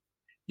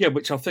 Yeah,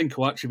 which I think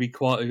will actually be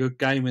quite a good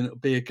game, and it'll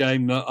be a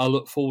game that I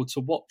look forward to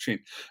watching,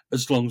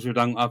 as long as we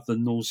don't have the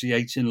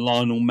nauseating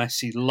Lionel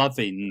Messi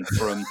loving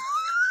from...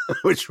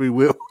 Which we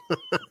will.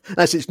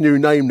 That's its new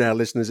name now,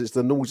 listeners. It's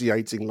the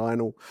nauseating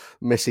Lionel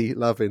Messi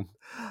loving.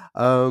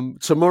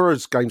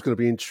 Tomorrow's game's going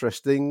to be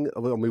interesting. I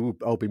mean,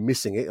 I'll be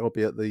missing it. I'll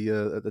be at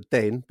the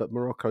Den, but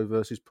Morocco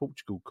versus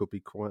Portugal could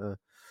be quite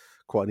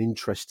an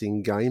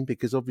interesting game,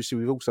 because obviously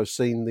we've also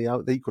seen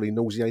the equally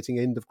nauseating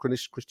end of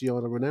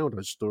Cristiano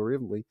Ronaldo's story,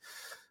 haven't we?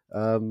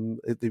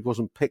 It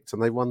wasn't picked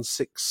and they won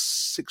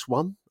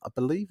 6-1, I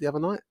believe, the other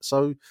night.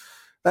 So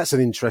that's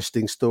an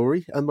interesting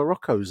story. And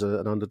Morocco's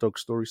an underdog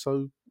story.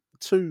 So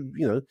two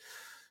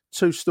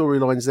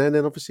storylines there, and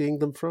then obviously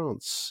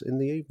England-France in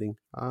the evening.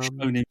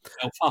 Shown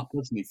himself up,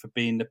 hasn't he, for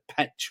being the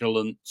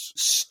petulant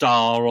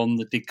star on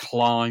the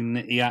decline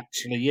that he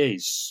actually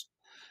is.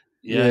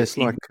 Yeah, it's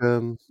like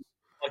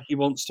he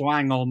wants to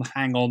hang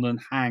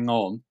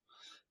on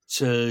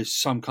to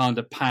some kind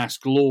of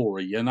past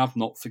glory, and I've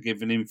not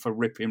forgiven him for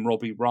ripping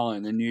Robbie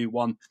Ryan a new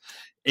one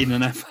in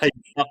an FA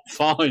Cup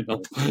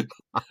final.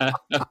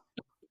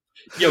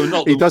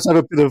 He does have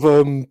a bit of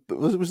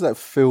was that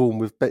film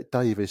with Bette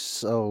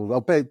Davis?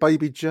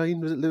 Baby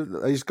Jane. Was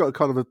it? He's got a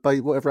kind of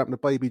whatever happened to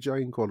Baby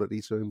Jane quality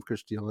to him,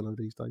 Cristiano,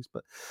 these days.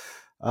 But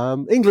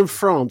England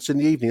France in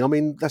the evening. I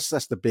mean, that's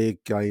the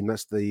big game.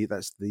 That's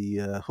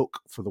the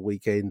hook for the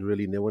weekend,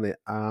 really, Neil, isn't it?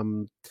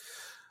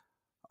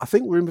 I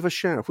think we're in with a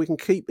shout. If we can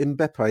keep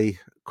Mbappe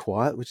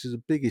quiet, which is the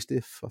biggest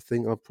if I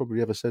think I've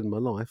probably ever said in my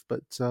life,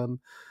 but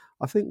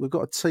I think we've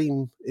got a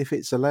team, if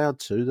it's allowed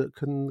to, that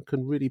can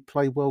really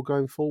play well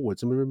going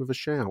forwards, and we're in with a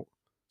shout.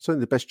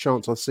 Certainly the best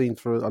chance I've seen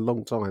for a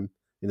long time,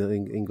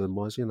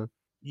 England-wise,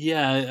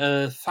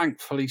 Yeah,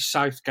 thankfully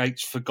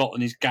Southgate's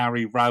forgotten his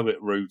Gary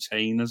Rowett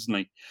routine, hasn't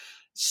he?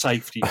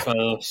 safety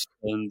first,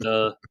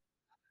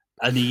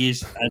 and he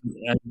is,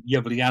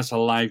 but he has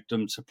allowed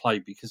them to play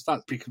because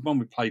when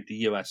we played the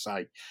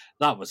USA,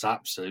 that was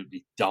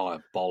absolutely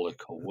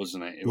diabolical,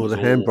 wasn't it? The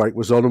handbrake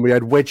was on, and we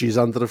had wedges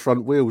under the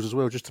front wheels as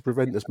well, just to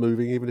prevent us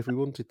moving, even if we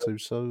wanted to.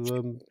 So,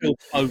 Phil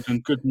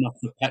Foden, good enough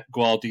for Pep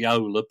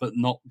Guardiola, but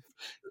not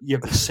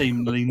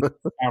seemingly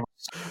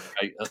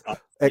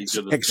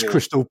ex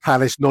Crystal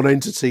Palace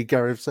non-entity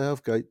Gareth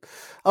Southgate.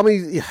 I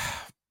mean, yeah.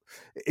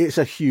 It's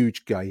a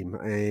huge game,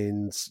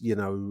 and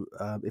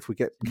if we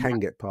can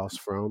get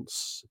past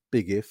France,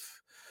 big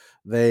if,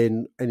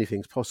 then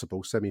anything's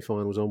possible.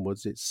 Semi-finals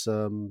onwards, it's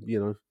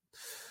the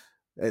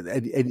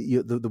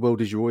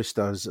world is your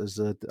oyster. As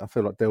I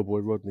feel like Del Boy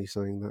Rodney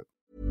saying that.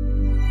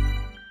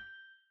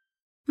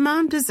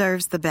 Mom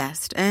deserves the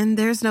best, and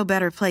there's no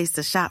better place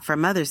to shop for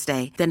Mother's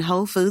Day than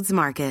Whole Foods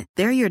Market.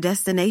 They're your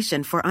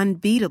destination for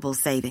unbeatable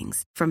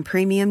savings, from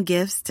premium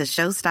gifts to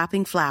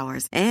show-stopping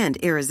flowers and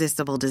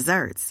irresistible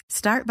desserts.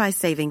 Start by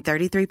saving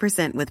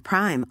 33% with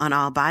Prime on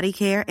all body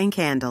care and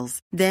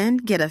candles. Then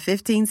get a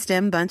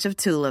 15-stem bunch of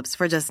tulips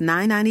for just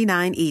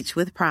 $9.99 each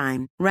with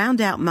Prime. Round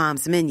out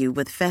Mom's menu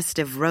with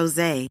festive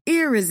rosé,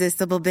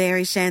 irresistible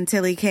berry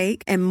chantilly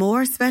cake, and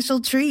more special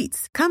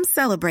treats. Come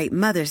celebrate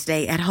Mother's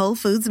Day at Whole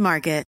Foods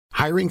Market.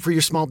 Hiring for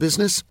your small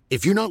business?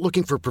 If you're not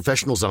looking for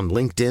professionals on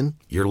LinkedIn,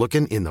 you're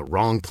looking in the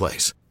wrong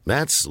place.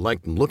 That's like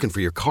looking for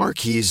your car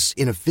keys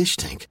in a fish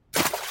tank.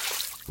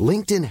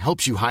 LinkedIn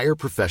helps you hire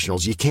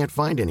professionals you can't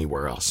find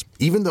anywhere else,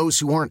 even those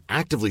who aren't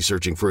actively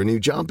searching for a new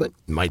job but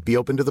might be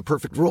open to the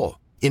perfect role.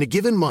 In a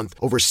given month,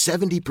 over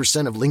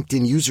 70% of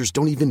LinkedIn users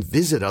don't even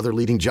visit other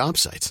leading job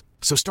sites.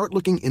 So start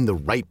looking in the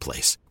right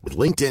place. With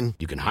LinkedIn,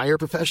 you can hire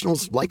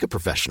professionals like a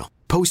professional.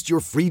 Post your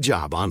free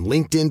job on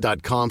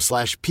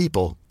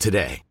linkedin.com/people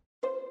today.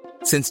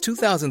 Since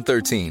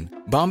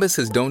 2013, Bombas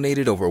has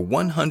donated over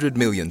 100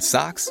 million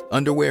socks,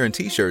 underwear, and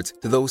T-shirts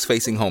to those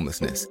facing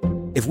homelessness.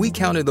 If we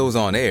counted those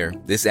on air,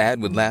 this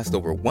ad would last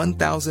over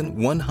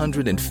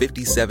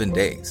 1,157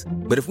 days.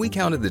 But if we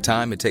counted the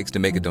time it takes to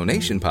make a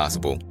donation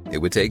possible, it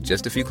would take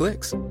just a few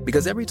clicks.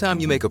 Because every time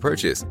you make a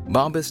purchase,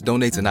 Bombas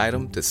donates an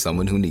item to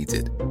someone who needs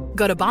it.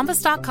 Go to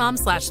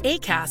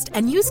bombas.com/ACAST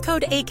and use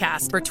code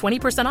ACAST for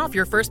 20% off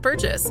your first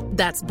purchase.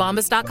 That's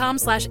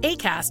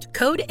bombas.com/ACAST,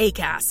 code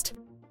ACAST.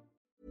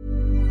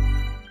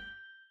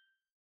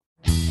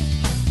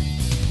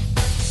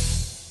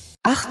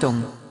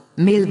 Achtung,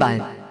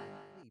 Mehlball.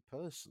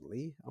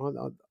 Personally,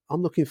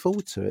 I'm looking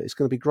forward to it. It's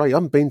going to be great. I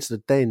haven't been to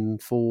the Den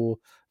for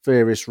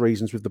various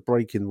reasons with the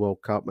break in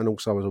World Cup, and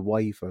also I was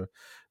away for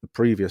the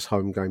previous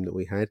home game that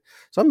we had.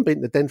 So I haven't been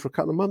to the Den for a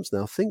couple of months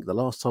now. I think the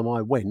last time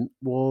I went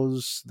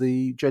was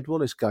the Jed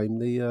Wallace game,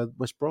 the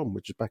West Brom,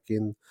 which is back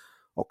in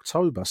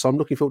October. So I'm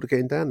looking forward to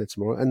getting down there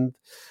tomorrow. And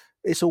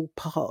it's all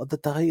part of the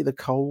day, the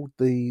cold,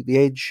 the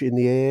edge in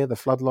the air, the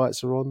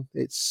floodlights are on.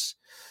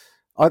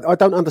 I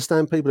don't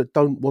understand people that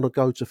don't want to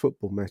go to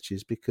football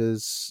matches,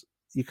 because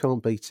you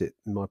can't beat it,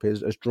 in my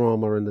opinion, as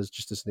drama and as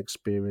just as an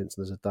experience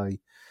and as a day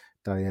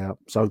out.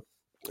 So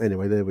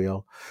anyway, there we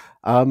are.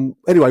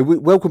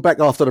 Welcome back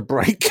after the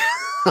break,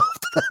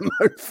 after that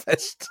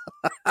Mofest.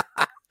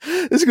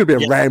 This is going to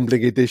be a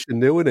rambling edition,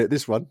 Neil, isn't it,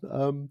 this one?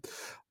 A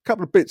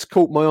couple of bits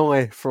caught my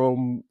eye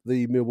from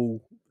the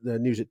Millwall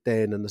News at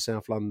Den and the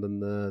South London,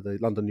 the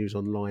London News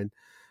Online.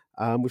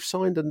 We've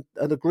signed and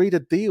agreed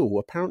a deal,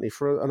 apparently,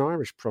 for an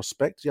Irish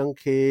prospect, young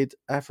kid,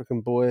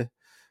 African boy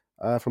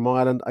from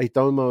Ireland,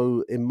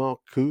 Aidomo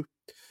Imaku.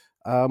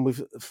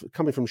 We've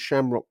coming from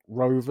Shamrock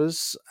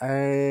Rovers,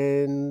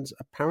 and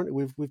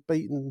apparently we've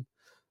beaten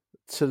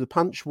to the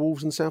punch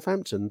Wolves and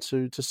Southampton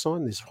to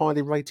sign this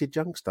highly rated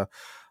youngster.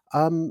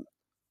 I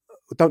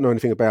don't know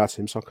anything about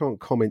him, so I can't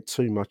comment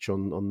too much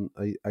on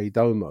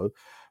Aidomo.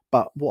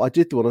 But what I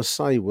did want to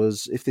say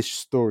was, if this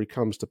story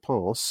comes to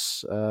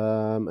pass,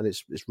 and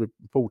it's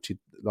reported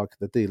like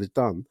the deal is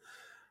done,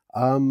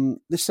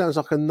 this sounds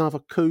like another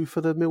coup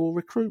for the Millwall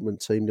recruitment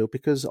team, Neil,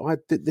 because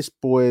this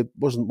boy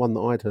wasn't one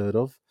that I'd heard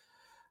of.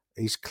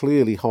 He's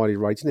clearly highly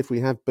rated. If we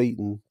have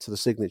beaten to the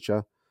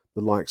signature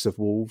the likes of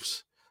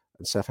Wolves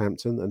and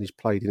Southampton, and he's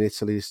played in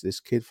Italy, this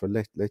kid for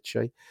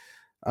Lecce,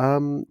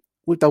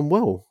 we've done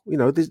well.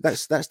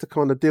 That's the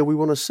kind of deal we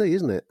want to see,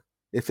 isn't it?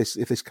 If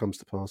this comes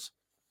to pass.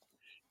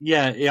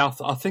 Yeah.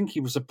 I think he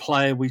was a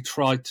player we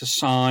tried to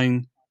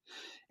sign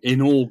in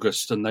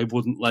August, and they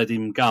wouldn't let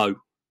him go.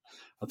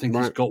 I think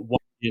He's got 1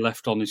 year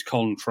left on his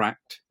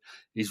contract.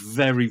 He's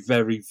very,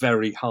 very,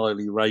 very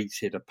highly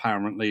rated.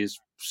 Apparently, has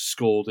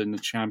scored in the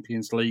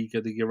Champions League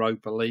or the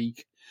Europa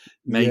League,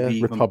 maybe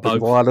even Republic both.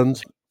 of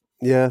Ireland.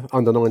 Yeah,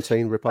 under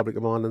 19 Republic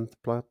of Ireland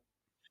player.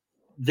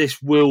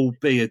 This will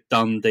be a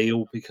done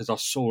deal, because I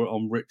saw it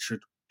on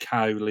Richard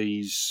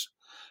Cowley's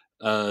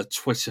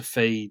Twitter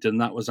feed,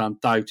 and that was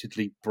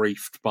undoubtedly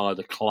briefed by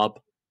the club.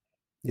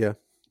 Yeah.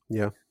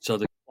 So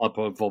the club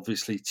have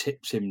obviously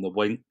tipped him the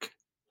wink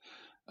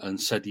and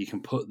said you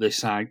can put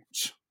this out.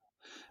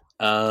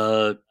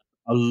 A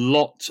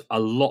lot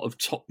of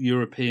top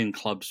European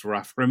clubs are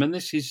after him, and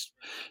this is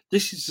the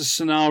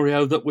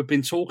scenario that we've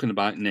been talking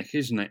about, Nick,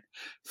 isn't it?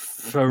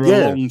 For a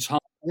long time,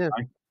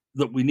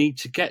 that we need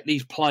to get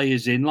these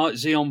players in, like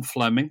Zion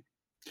Fleming,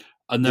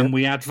 and then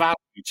we add value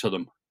to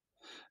them.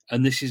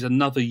 And this is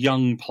another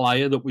young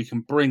player that we can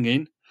bring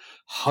in.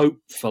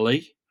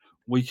 Hopefully,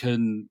 we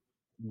can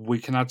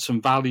add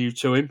some value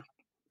to him.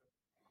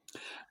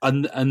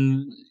 And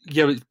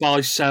it's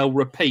buy, sell,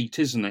 repeat,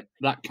 isn't it?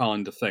 That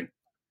kind of thing.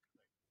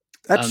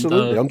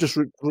 Absolutely. I'm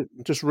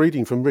just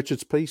reading from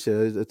Richard's piece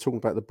here, talking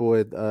about the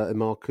boy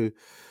Emakhu.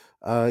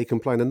 He can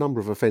play in a number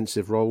of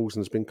offensive roles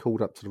and has been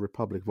called up to the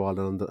Republic of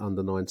Ireland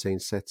under 19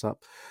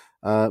 setup.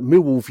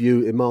 Millwall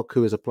view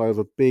Emakhu as a player of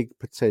a big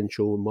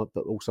potential,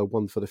 but also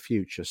one for the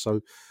future.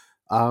 So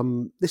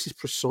this is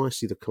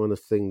precisely the kind of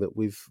thing that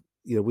we've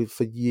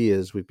for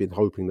years we've been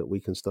hoping that we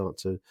can start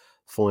to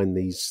find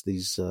these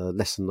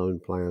lesser known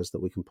players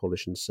that we can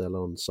polish and sell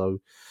on. So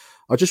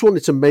I just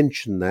wanted to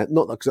mention that,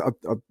 not because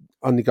I'm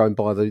only going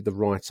by the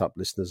write up,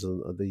 listeners,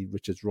 and the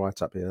Richard's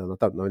write up here, and I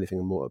don't know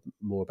anything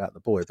more about the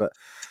boy, but.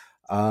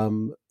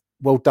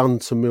 Well done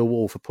to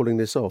Millwall for pulling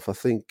this off. I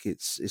think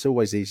it's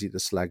always easy to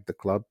slag the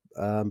club,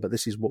 but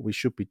this is what we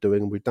should be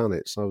doing, and we've done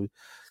it. So,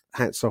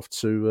 hats off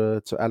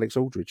to Alex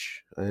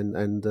Aldridge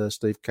and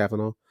Steve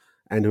Kavanagh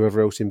and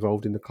whoever else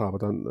involved in the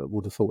club.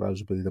 Would have thought those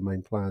would be the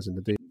main players in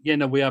the deal.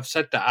 We have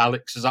said that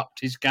Alex has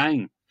upped his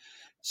game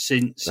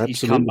since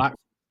he's come back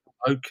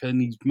from Stoke,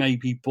 and he's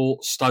maybe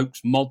brought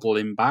Stoke's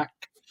modelling back,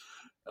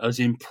 has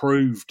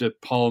improved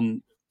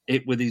upon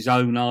it with his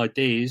own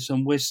ideas,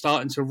 and we're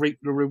starting to reap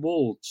the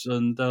rewards.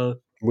 And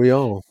we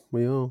are.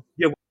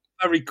 Yeah, we're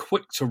very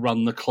quick to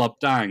run the club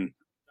down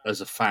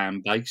as a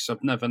fan base.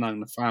 I've never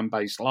known a fan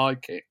base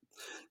like it.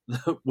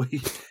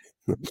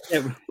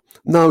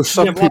 No,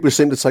 some people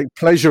seem to take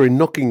pleasure in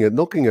knocking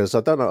us.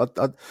 I don't know.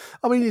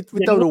 I mean,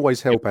 we don't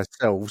always help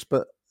ourselves,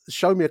 but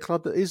show me a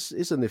club that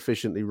isn't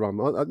efficiently run.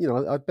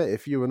 I bet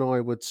if you and I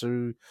were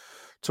to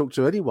talk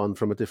to anyone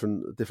from a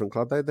different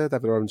club, they'd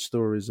have their own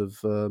stories of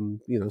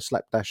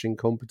slapdash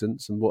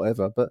incompetence and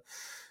whatever. But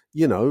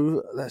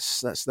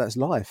that's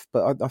life.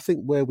 But I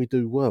think where we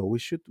do well, we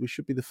should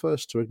be the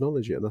first to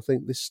acknowledge it. And I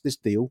think this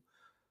deal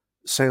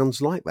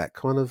sounds like that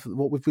kind of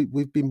what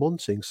we've been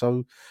wanting.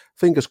 So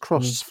fingers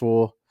crossed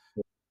for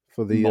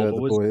the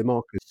boy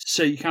Marcus.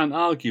 So you can't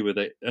argue with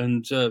it,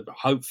 and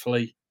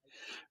hopefully,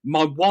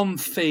 my one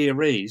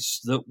fear is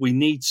that we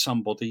need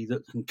somebody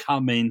that can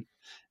come in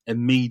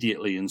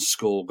immediately and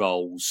score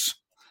goals.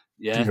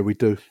 Yeah, we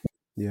do.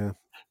 Yeah,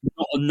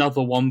 not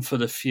another one for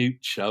the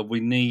future. We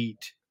need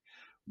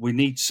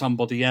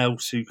somebody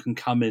else who can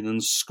come in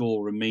and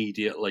score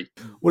immediately.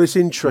 Well, it's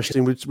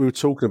interesting. We were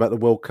talking about the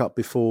World Cup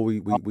before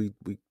we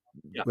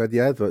had the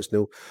adverts,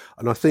 Neil,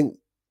 and I think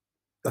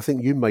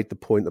you made the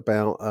point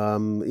about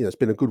it's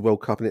been a good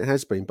World Cup, and it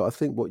has been. But I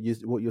think what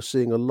you're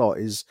seeing a lot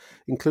is,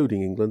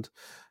 including England,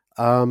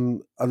 a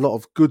lot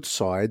of good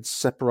sides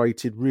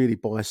separated really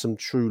by some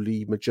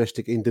truly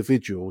majestic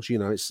individuals.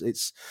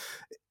 It's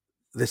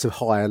there's a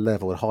higher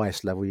level, the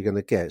highest level you're going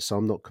to get. So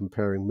I'm not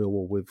comparing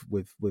Millwall with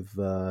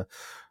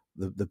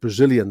the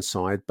Brazilian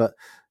side, but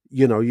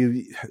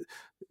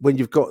when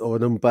you've got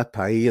an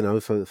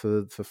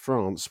Mbappe, for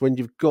France,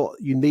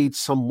 you need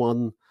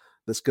someone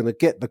that's going to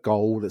get the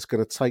goal, that's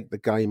going to take the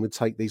game and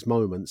take these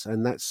moments,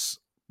 and that's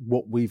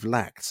what we've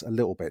lacked a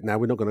little bit. Now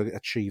we're not going to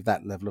achieve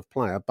that level of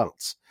player,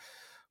 but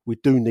we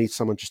do need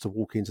someone just to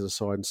walk into the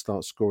side and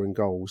start scoring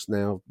goals.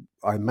 Now,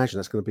 I imagine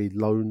that's going to be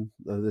loan.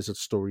 There's a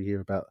story here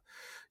about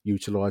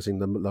utilising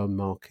the loan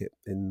market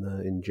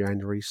in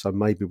January, so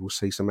maybe we'll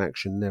see some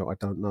action now. I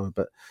don't know,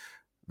 but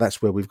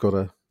that's where we've got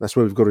to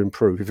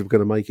improve if we're going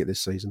to make it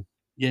this season.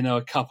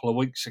 A couple of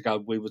weeks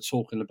ago we were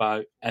talking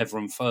about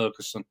Evan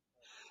Ferguson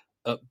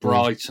at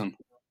Brighton,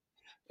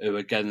 who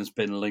again has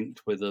been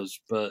linked with us,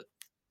 but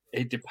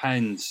it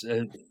depends.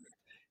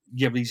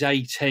 He's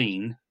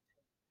 18.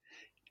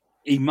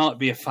 He might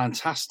be a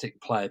fantastic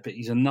player, but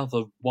he's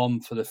another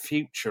one for the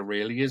future,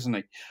 really, isn't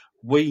he?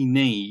 We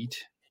need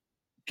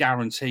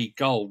guaranteed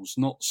goals,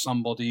 not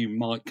somebody who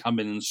might come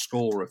in and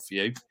score a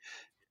few.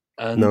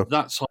 And that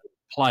type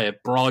of player,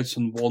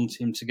 Brighton want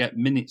him to get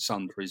minutes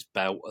under his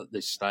belt at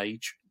this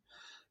stage.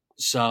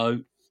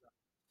 So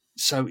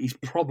he's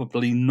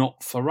probably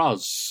not for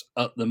us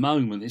at the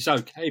moment. It's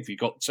okay if you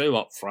got two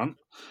up front,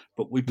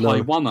 but we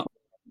play one up,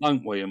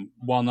 don't we, and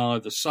one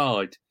either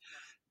side.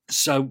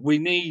 So we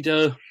need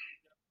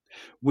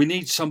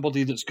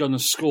somebody that's going to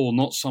score,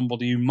 not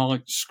somebody who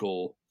might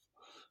score.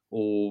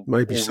 Or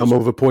maybe some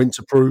other point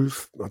to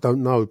prove. I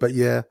don't know. But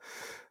yeah,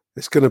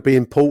 it's going to be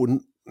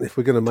important if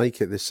we're going to make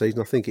it this season.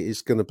 I think it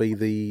is going to be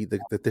the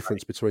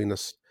difference between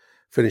us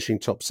finishing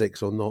top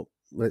six or not.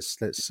 Let's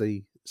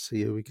see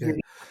who we get.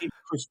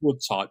 Chris Wood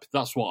type.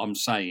 That's what I'm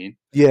saying.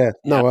 Yeah.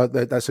 No,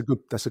 that's a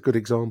good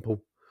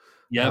example.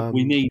 Yeah,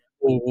 we need.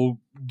 Laura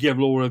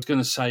was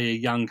going to say a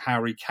young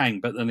Harry Kane,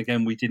 but then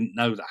again, we didn't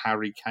know that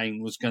Harry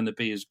Kane was going to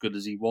be as good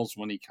as he was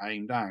when he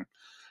came down.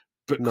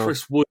 But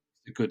Chris Wood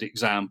is a good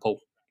example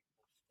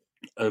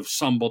of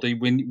somebody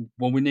when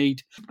we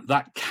need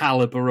that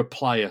calibre of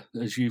player,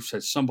 as you've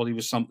said, somebody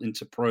with something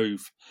to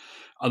prove.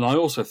 And I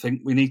also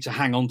think we need to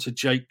hang on to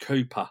Jake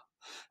Cooper,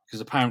 because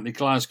apparently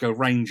Glasgow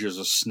Rangers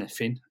are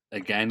sniffing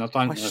again. I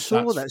don't know. I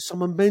saw that.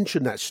 Someone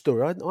mentioned that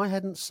story. I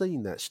hadn't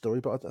seen that story,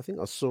 but I think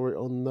I saw it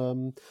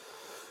on.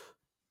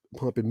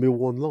 Might be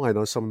Mill Online,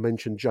 or someone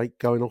mentioned Jake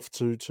going off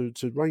to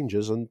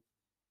Rangers, and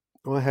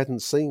I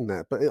hadn't seen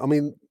that. But I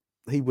mean,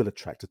 he will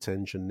attract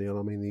attention, Neil.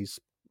 I mean, he's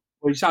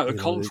out of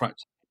contract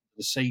for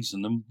the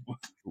season,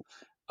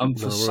 and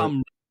for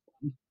some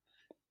reason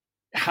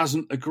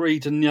hasn't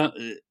agreed a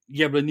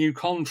new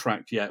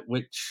contract yet,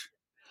 which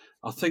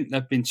I think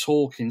they've been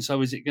talking.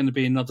 So is it going to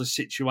be another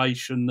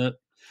situation that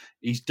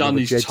he's done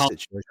his time?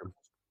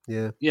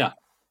 Yeah,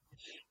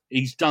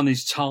 he's done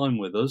his time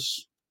with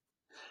us.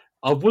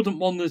 I wouldn't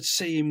want to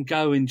see him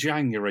go in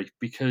January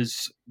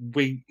because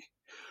we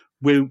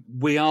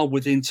are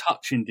within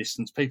touching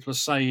distance. People are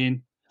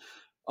saying,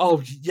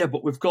 "Oh, yeah,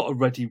 but we've got a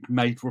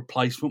ready-made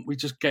replacement. We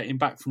just get him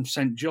back from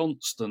St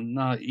Johnstone."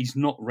 No, he's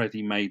not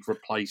ready-made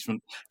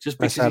replacement. Just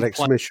because that's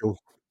Alex Mitchell.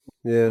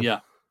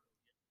 Yeah.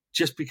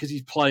 Just because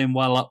he's playing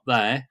well up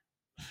there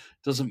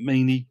doesn't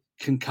mean he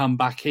can come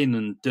back in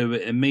and do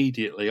it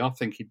immediately. I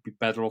think he'd be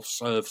better off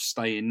served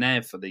staying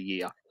there for the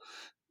year.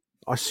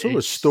 I saw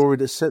a story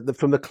that said that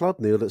from the club,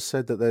 Neil, that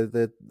said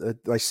that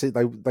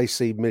they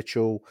see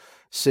Mitchell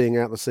seeing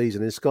out the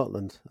season in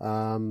Scotland.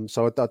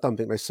 So I don't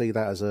think they see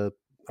that as a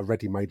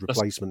ready-made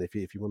replacement. If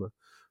you want to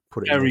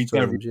put it in those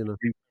terms, you know,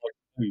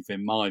 move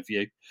in my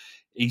view,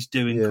 he's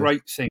doing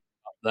great things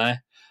up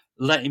there.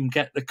 Let him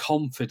get the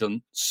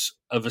confidence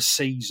of a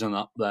season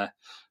up there,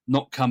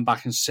 not come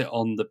back and sit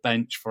on the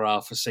bench for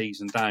half a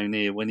season down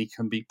here when he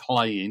can be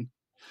playing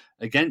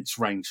against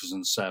Rangers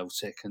and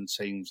Celtic and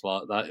teams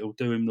like that. It'll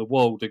do him the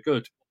world of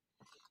good.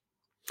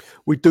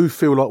 We do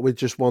feel like we're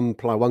just one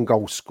player, one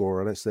goal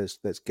scorer.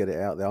 Let's get it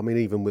out there. I mean,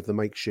 even with the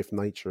makeshift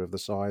nature of the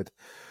side,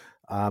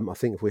 I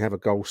think if we have a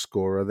goal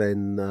scorer,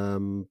 then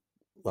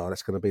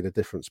that's going to be the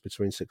difference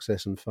between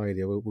success and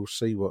failure. We'll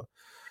see what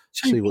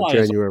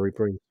January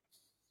brings.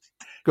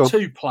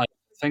 Two players.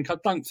 I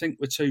don't think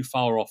we're too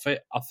far off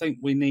it. I think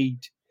we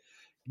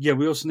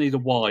also need a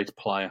wide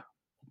player.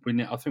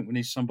 I think we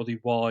need somebody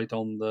wide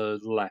on the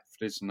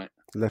left, isn't it?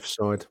 Left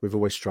side. We've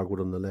always struggled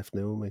on the left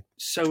now, haven't we?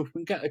 So if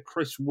we can get a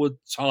Chris Wood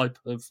type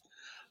of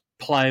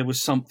player with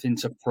something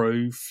to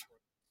prove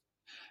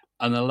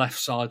and a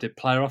left-sided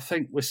player, I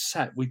think we're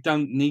set. We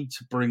don't need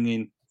to bring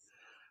in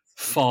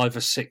 5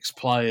 or 6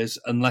 players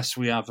unless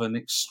we have an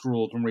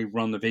extraordinary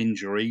run of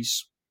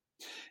injuries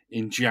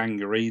in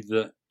January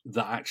that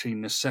actually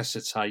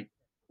necessitate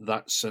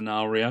that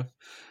scenario.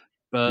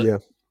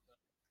 But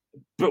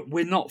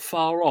we're not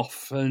far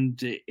off, and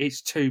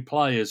it's 2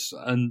 players,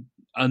 and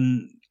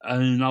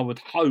I would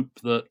hope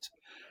that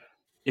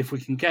if we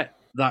can get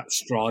that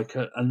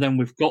striker, and then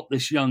we've got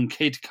this young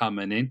kid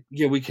coming in,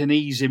 we can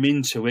ease him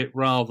into it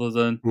rather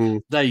than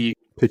there you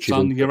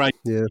son, you're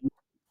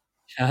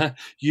 8.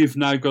 You've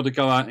now got to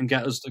go out and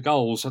get us the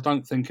goals. I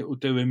don't think it will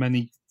do him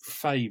any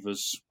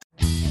favours.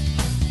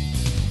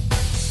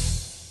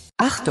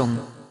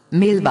 Achtung,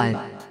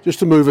 Mehlball. Just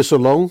to move us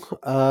along,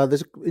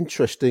 there's an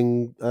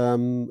interesting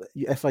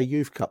FA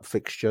Youth Cup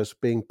fixtures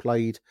being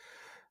played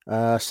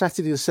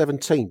Saturday the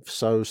 17th,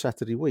 so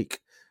Saturday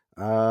week.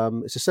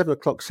 It's a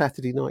 7:00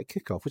 Saturday night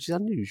kickoff, which is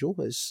unusual.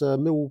 It's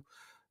Mill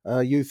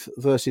Youth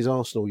versus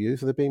Arsenal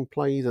Youth. They're being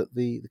played at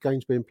the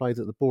game's being played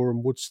at the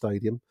Boreham Wood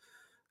Stadium,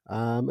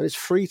 and it's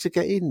free to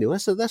get in. Neil,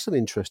 that's an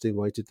interesting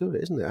way to do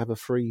it, isn't it? Have a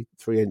free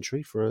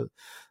entry for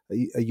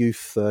a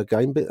youth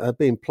game,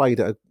 being played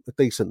at a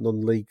decent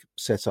non-league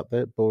setup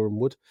there at Boreham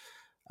Wood.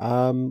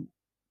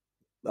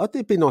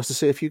 It'd be nice to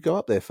see if you go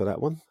up there for that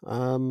one.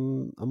 I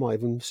might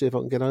even see if I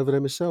can get over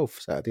there myself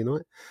Saturday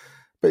night.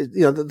 But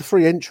you know, the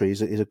free entry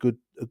is a good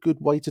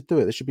way to do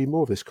it. There should be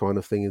more of this kind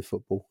of thing in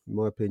football, in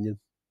my opinion.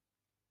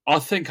 I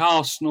think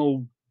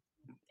Arsenal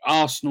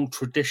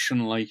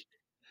traditionally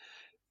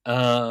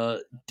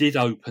did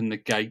open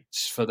the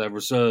gates for their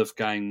reserve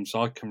games.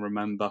 I can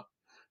remember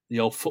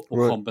the old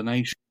football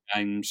combination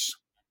games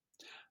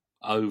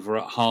over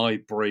at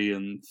Highbury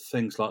and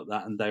things like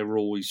that, and they were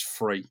always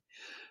free.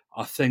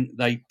 I think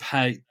they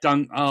pay.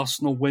 Don't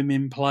Arsenal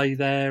women play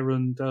there?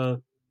 And I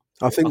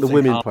think the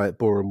women play at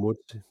Boreham Wood.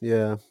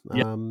 Yeah. I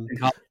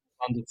think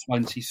under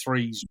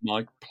 23s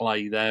might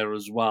play there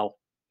as well.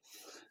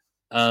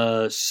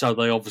 So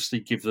they obviously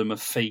give them a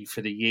fee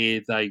for the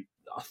year. I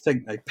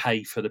think they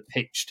pay for the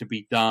pitch to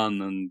be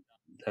done and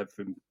have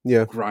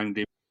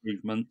ground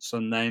improvements,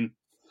 and then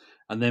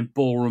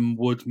Boreham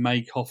Wood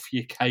make off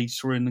your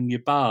catering and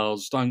your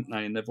bars, don't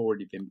they? And they've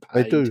already been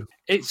paid. They do.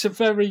 It's a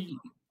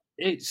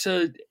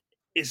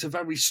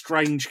very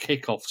strange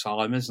kickoff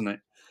time, isn't it?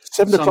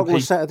 7:00 on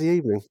a Saturday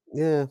evening.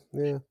 Yeah.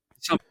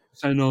 Some people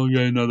saying, "Oh,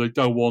 yeah, no, they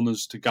don't want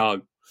us to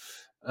go,"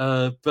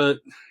 but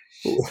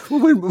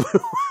I'd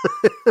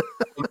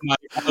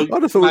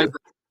have thought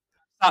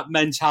that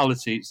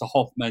mentality. It's the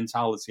Hoff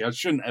mentality. I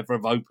shouldn't ever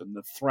have opened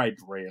the thread,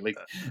 really.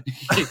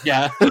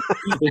 Yeah,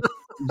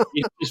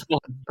 it's just one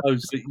of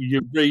those that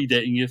you read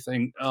it and you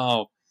think,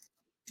 "Oh,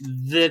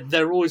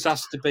 there always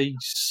has to be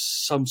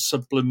some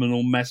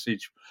subliminal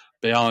message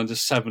behind a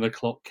 7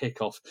 o'clock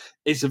kickoff.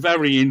 It's a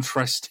very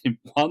interesting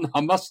one,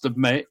 I must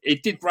admit.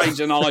 It did raise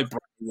an eyebrow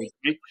with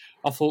me.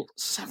 I thought,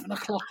 7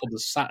 o'clock on a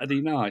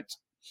Saturday night.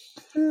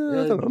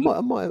 Yeah, I don't know.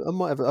 I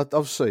might have.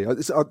 I'll see.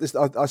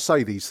 I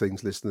say these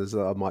things, listeners,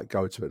 that I might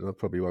go to it, and I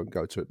probably won't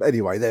go to it. But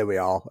anyway, there we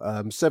are.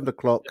 7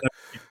 o'clock,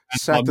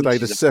 Saturday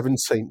the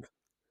 17th.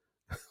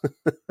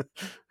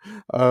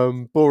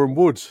 Boreham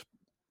Wood.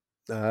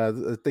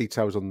 The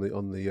details on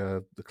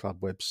the club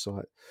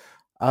website.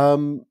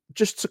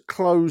 Just to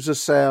close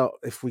us out,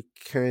 if we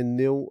can,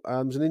 Neil,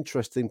 there's an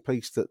interesting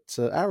piece that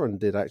Aaron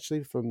did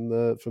actually from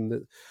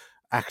the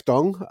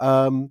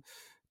Achtung.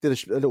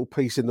 Did a little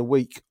piece in the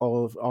week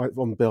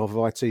on behalf of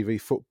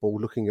ITV Football,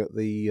 looking at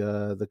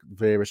the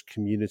various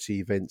community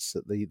events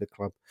that the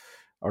club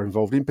are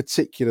involved in,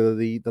 particular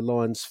the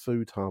Lions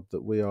Food Hub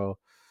that we are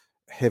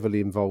heavily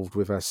involved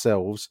with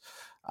ourselves.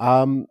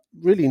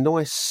 Really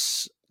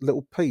nice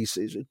little piece.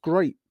 It's a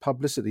great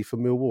publicity for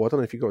Millwall. I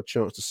don't know if you got a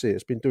chance to see it.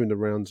 It's been doing the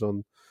rounds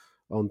on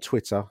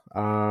Twitter.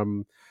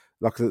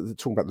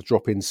 Talking about the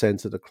drop-in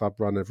centre the club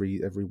run every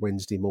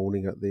Wednesday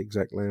morning at the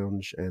Exec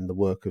Lounge, and the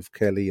work of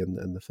Kelly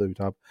and the Food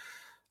Hub.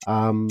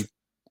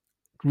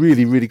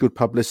 Really, really good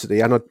publicity.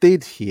 And I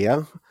did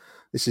hear,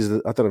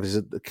 I don't know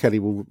if Kelly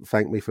will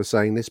thank me for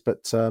saying this,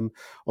 but on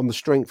the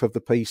strength of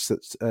the piece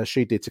that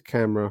she did to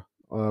camera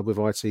with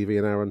ITV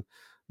and Aaron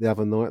the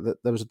other night,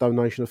 that there was a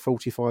donation of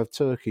 45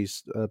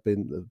 turkeys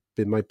been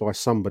made by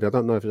somebody. I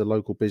don't know if it's a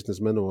local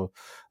businessman or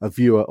a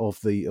viewer of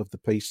the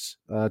piece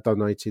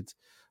donated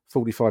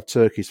 45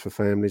 turkeys for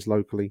families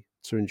locally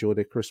to enjoy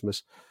their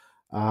Christmas.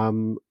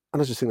 And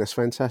I just think that's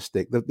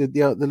fantastic.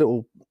 The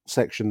little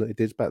section that it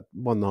did, about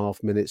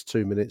 1.5 minutes,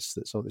 2 minutes,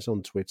 it's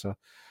on Twitter,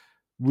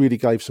 really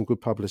gave some good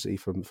publicity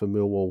for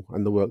Millwall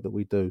and the work that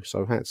we do.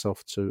 So hats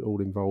off to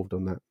all involved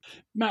on that.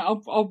 Matt, I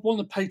want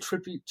to pay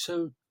tribute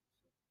to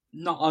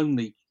not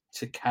only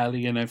to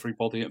Kelly and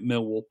everybody at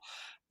Millwall,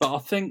 but I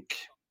think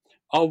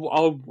I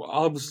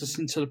was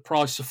listening to The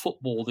Price of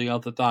Football the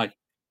other day.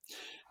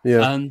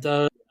 Yeah. And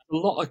a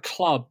lot of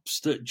clubs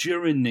that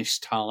during this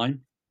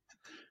time,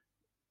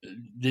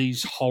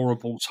 these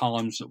horrible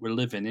times that we're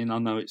living in, I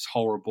know it's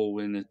horrible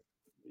I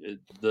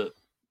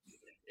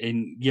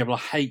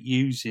hate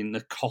using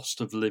the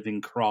cost of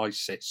living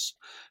crisis,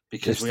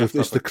 because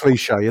it's the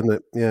cliche, isn't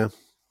it? Yeah.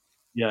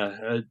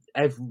 Yeah,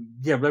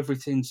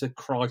 everything's a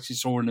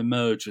crisis or an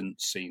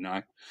emergency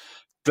now.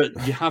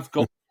 But you have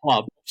got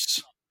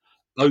clubs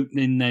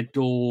opening their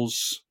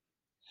doors,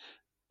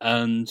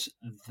 and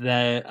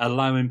they're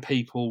allowing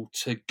people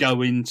to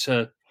go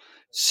into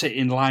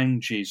sitting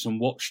lounges and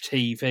watch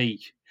TV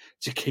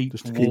to keep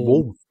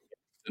warm.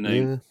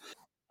 Yeah.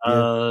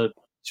 To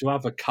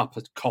have a cup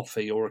of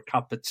coffee or a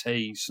cup of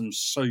tea, some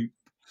soup,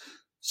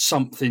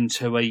 something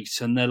to eat,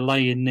 and they're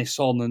laying this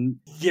on. And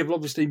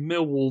obviously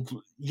Millwall,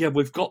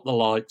 we've got the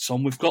lights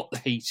on, we've got the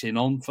heating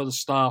on for the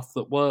staff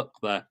that work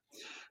there.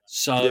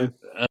 So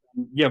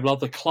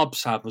other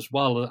clubs have as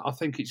well. I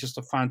think it's just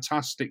a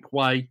fantastic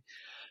way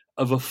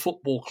of a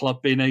football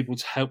club being able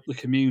to help the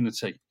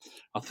community.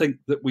 I think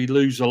that we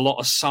lose a lot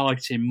of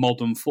sight in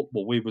modern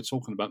football. We were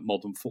talking about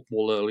modern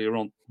football earlier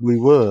on. We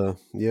were,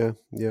 yeah.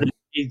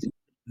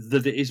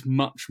 That it is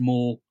much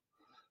more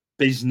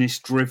business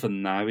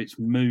driven now. It's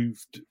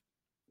moved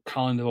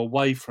kind of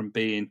away from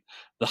being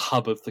the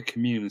hub of the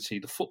community.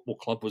 The football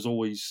club was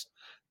always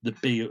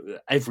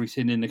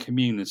everything in the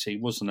community,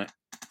 wasn't it?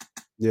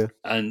 Yeah.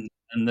 And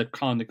they've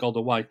kind of got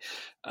away.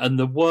 And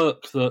the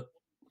work that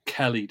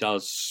Kelly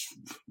does,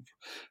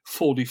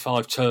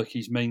 45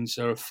 turkeys means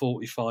there are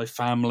 45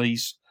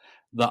 families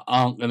that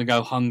aren't going to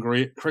go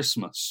hungry at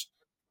Christmas.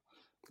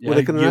 Well,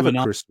 they're going to have a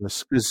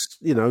Christmas, because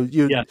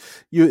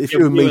if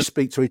you and me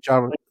speak to each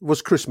other,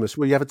 what's Christmas?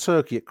 Well, you have a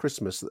turkey at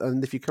Christmas,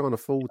 and if you can't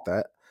afford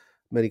that,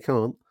 many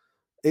can't.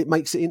 It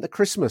makes it into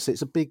Christmas.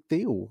 It's a big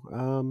deal.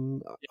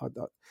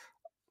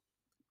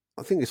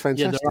 I think it's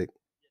fantastic.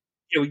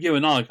 You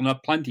and I can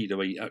have plenty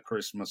to eat at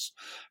Christmas,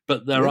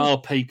 but there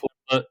are people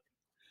that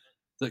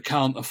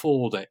can't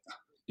afford it.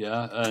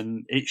 Yeah,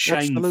 and it's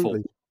shameful.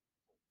 Absolutely.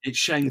 It's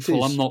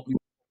shameful. I'm not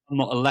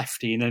a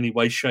lefty in any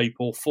way, shape,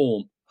 or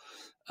form.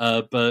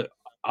 But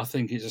I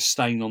think it's a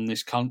stain on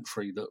this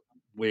country that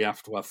we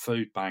have to have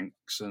food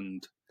banks,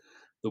 and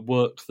the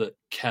work that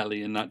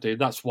Kelly and that do.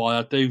 That's why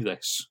I do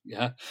this.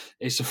 Yeah,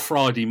 it's a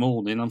Friday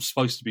morning. I'm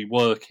supposed to be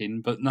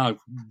working, but no.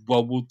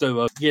 Well, we'll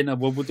do a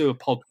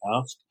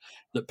podcast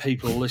that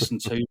people listen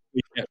to.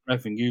 We get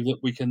revenue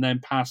that we can then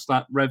pass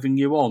that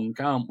revenue on,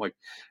 can't we?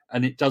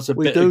 And it does a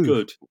bit of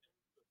good.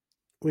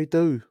 We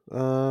do.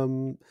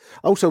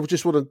 Also, we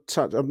just want to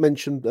touch. I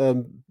mentioned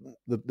the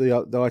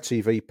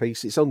ITV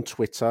piece. It's on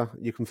Twitter.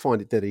 You can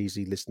find it dead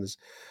easy, listeners.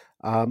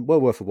 Well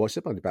worth a watch.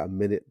 It's only about a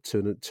minute,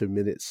 2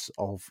 minutes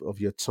of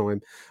your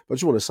time. But I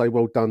just want to say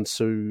well done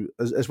to,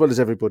 as well as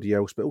everybody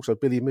else, but also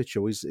Billy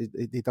Mitchell.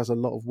 He does a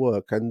lot of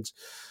work, and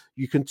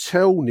you can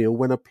tell, Neil,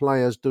 when a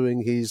player's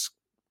doing his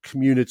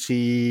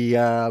community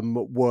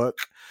work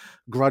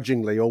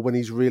grudgingly, or when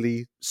he's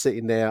really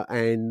sitting there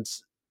and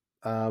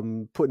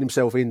putting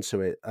himself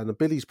into it, and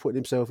Billy's putting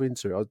himself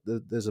into it.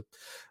 There's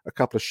a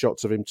couple of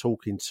shots of him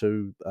talking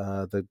to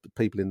the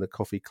people in the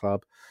coffee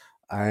club,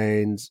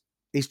 and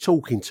he's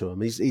talking to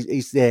them.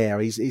 He's there.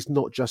 He's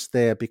not just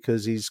there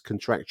because he's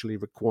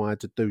contractually required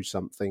to do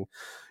something.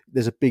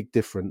 There's a big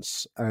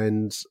difference,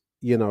 and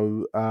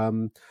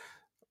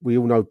we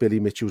all know Billy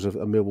Mitchell's a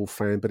Millwall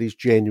fan, but he's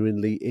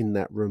genuinely in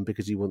that room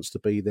because he wants to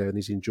be there and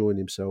he's enjoying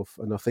himself.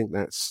 And I think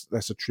that's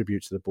a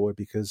tribute to the boy,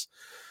 because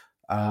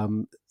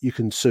you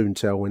can soon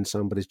tell when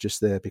somebody's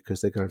just there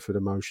because they're going through the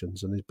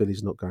motions, and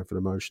Billy's not going through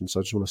the motions. So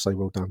I just want to say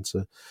well done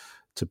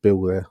to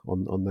Bill there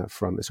on that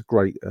front. It's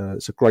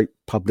a great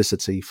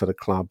publicity for the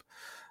club.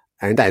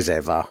 And as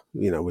ever,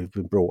 we've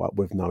been brought up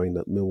with knowing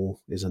that Millwall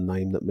is a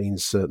name that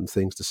means certain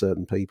things to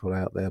certain people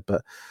out there,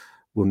 but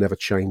we'll never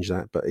change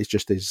that. But it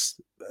just is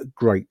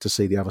great to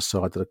see the other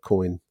side of the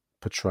coin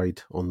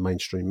portrayed on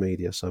mainstream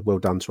media. So well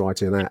done to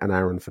IT and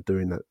Aaron for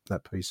doing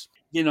that piece.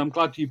 I'm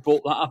glad you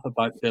brought that up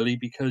about Billy,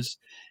 because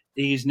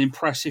he is an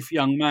impressive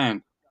young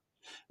man.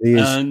 He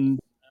is.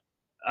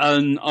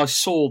 And I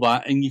saw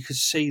that, and you could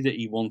see that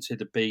he wanted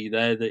to be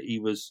there, that he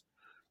was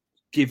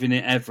giving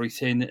it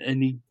everything,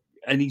 and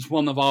he's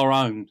one of our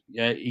own.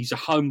 Yeah, he's a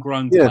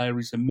homegrown player.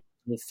 He's a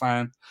Millwall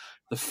fan.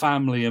 The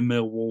family are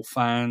Millwall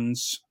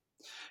fans.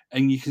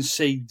 And you can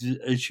see,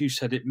 as you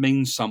said, it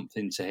means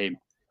something to him.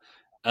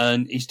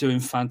 And he's doing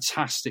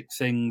fantastic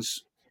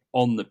things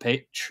on the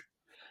pitch.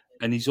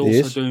 And he's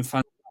also doing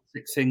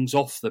fantastic things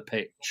off the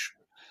pitch.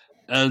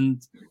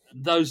 And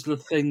those are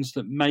the things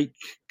that make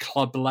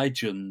club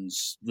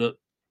legends, that,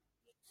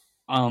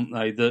 aren't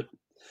they? That,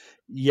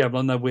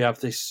 I know we have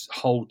this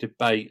whole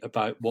debate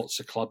about what's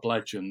a club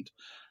legend,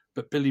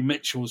 but Billy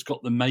Mitchell's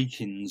got the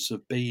makings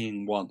of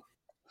being one.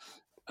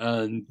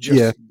 And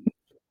just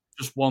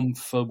one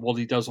for what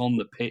he does on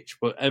the pitch,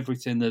 but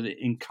everything that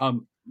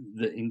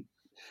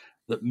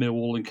that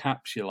Millwall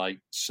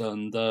encapsulates.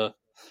 And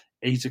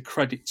he's a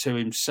credit to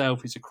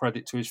himself, he's a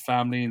credit to his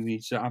family, and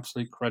he's an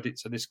absolute credit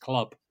to this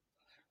club.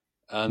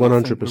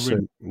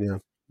 100%.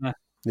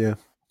 Yeah.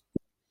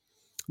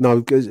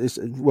 No, it's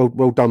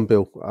well done,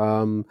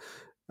 Bill.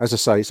 As I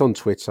say, it's on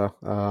Twitter.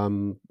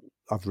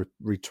 I've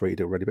retweeted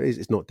it already, but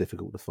it's not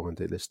difficult to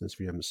find it, listeners, if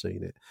you haven't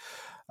seen it.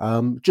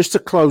 Just to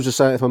close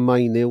us out, if I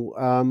may, Neil,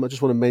 I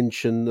just want to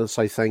mention and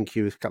say thank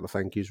you, a couple of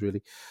thank yous,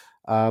 really.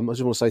 I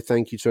just want to say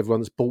thank you to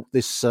everyone that's bought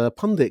this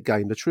pundit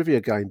game, the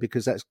trivia game,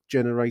 because that's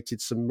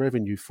generated some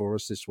revenue for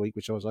us this week,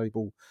 which I was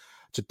able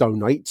to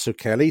donate to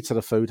Kelly, to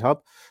the Food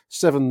Hub.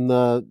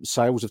 7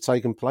 sales have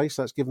taken place.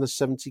 That's given us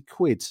 70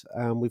 quid.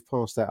 We've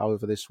passed that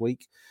over this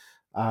week.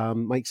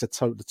 Makes a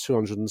total of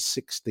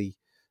 260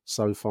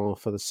 so far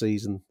for the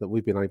season that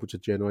we've been able to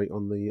generate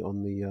on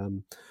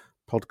the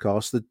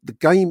podcast. The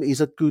game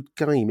is a good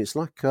game. It's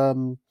like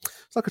a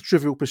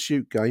Trivial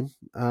Pursuit game.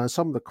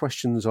 Some of the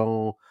questions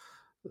are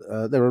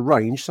they're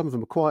arranged. Some of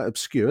them are quite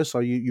obscure, so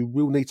you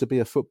will need to be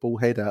a football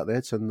head out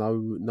there to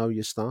know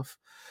your stuff.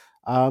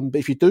 But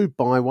if you do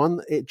buy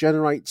one, it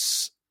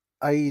generates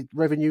a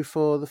revenue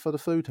for the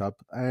Food Hub,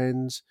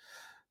 and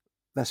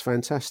that's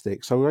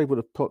fantastic. So we're able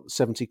to put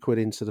 70 quid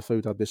into the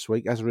Food Hub this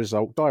week as a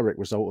result, direct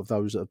result of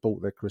those that have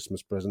bought their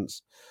Christmas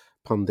presents.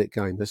 Pundit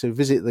game. So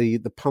visit the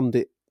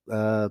pundit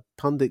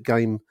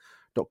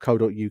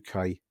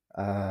punditgame.co.uk,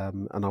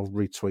 and I'll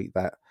retweet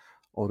that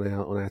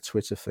on our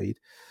Twitter feed.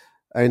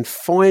 And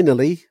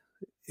finally,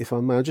 if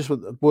I may, I'm just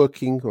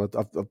working.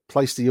 I've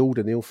placed the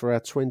order, Neil, for our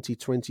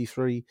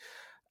 2023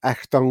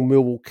 Achtung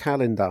Millwall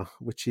calendar,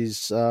 which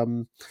is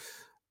has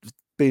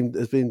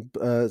been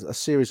a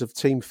series of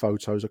team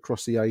photos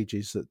across the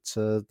ages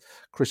that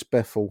Chris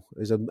Bethel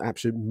is an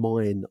absolute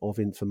mine of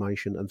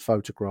information and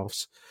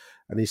photographs,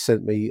 and he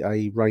sent me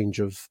a range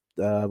of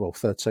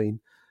 13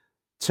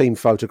 team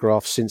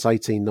photographs since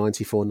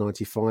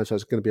 1894-95. So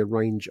it's going to be a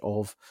range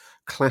of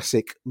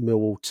classic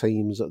Millwall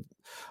teams.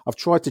 I've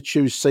tried to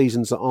choose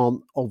seasons that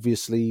aren't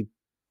obviously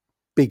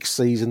big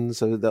seasons,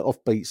 so they're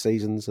offbeat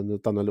seasons, and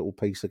I've done a little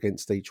piece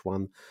against each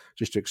one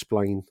just to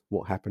explain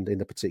what happened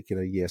in a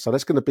particular year. So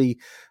that's going to be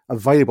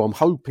available. I'm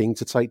hoping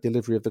to take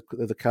delivery of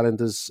the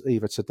calendars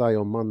either today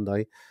or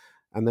Monday,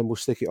 and then we'll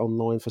stick it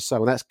online for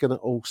sale. And that's going to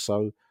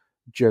also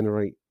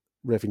generate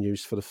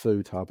revenues for the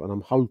Food Hub. And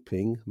I'm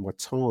hoping, my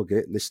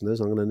target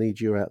listeners, I'm going to need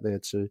you out there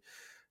to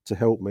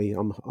help me.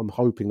 I'm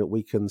hoping that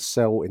we can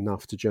sell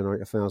enough to generate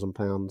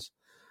 £1,000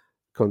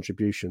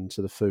 contribution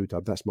to the Food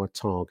Hub. That's my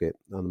target,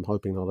 and I'm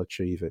hoping I'll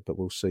achieve it, but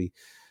we'll see.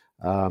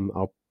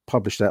 I'll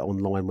publish that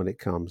online when it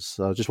comes.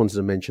 So I just wanted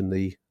to mention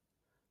the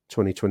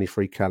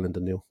 2023 calendar,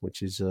 Neil,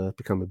 which has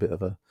become a bit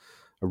of a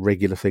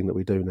regular thing that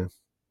we do now.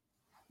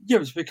 Yeah,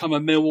 it's become a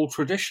Millwall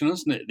tradition,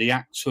 hasn't it? The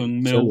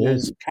Achtung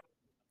Millwall.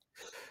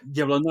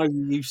 Yeah, well, I know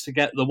you used to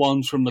get the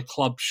ones from the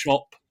club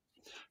shop,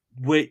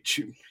 which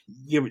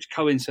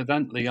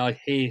coincidentally I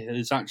hear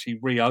has actually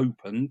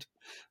reopened.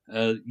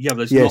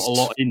 There's not a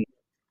lot in.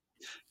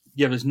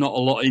 Yeah, there's not a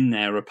lot in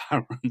there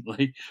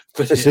apparently.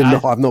 But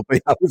I've not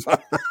been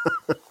over.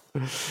 But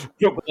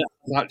it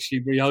has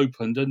actually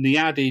reopened, and the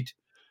added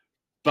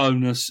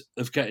bonus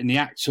of getting the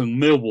Achtung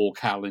Millwall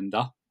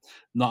calendar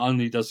not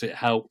only does it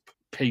help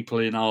people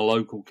in our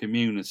local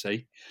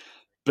community,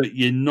 but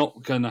you're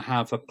not going to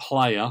have a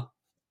player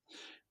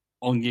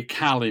on your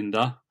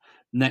calendar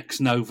next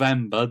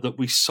November that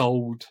we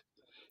sold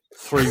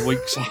 3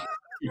 weeks ago.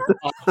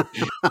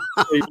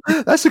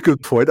 That's a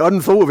good point. I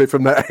hadn't thought of it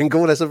from that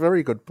angle. That's a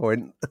very good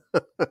point.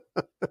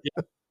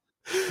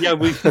 Yeah,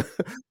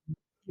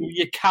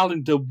 your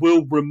calendar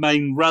will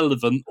remain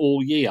relevant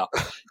all year.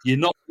 You're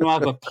not going to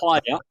have a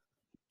player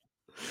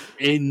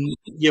in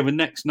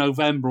next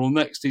November or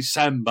next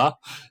December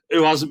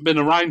who hasn't been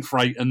around for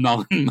 8 and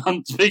 9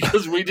 months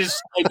because we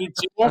decided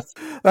to off.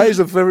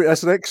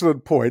 That's an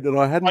excellent point, and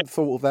I hadn't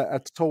thought of that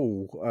at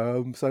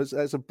all. So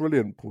that's a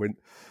brilliant point.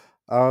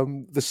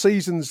 The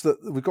seasons that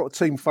we've got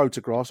team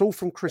photographs, all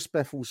from Chris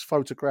Bethell's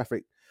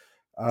photographic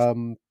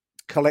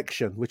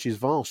collection, which is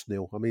vast,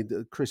 Neil. I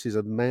mean, Chris is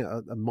a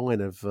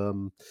mine of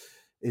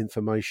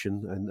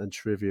information and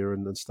trivia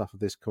and stuff of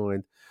this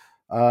kind.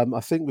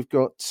 I think we've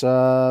got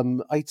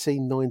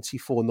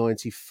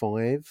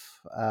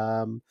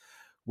 1894-95.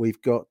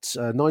 We've got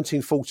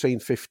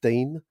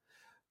 1914-15.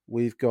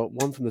 We've got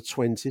one from the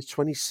 20s,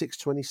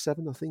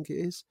 26-27, I think it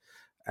is.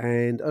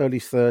 And early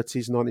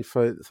 30s,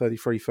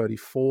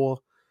 1933-34,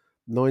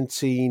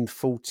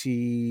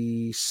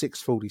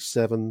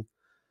 1946-47,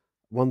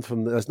 one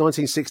from the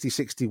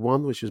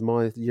 1960-61, which was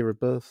my year of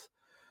birth,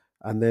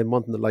 and then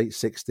one from the late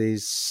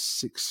 60s,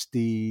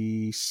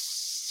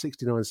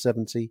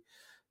 69-70,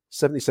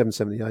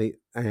 77-78,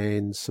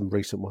 and some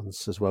recent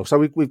ones as well.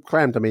 So we've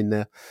crammed them in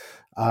there.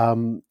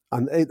 And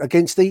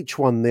against each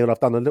one, Neil,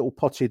 I've done a little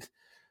potted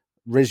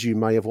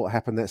resume of what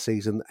happened that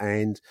season,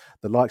 and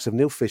the likes of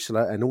Neil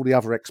Fischler and all the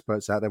other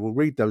experts out there will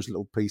read those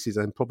little pieces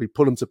and probably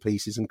pull them to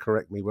pieces and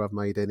correct me where I've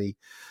made any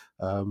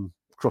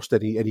crossed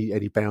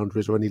any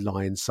boundaries or any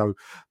lines. So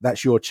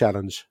that's your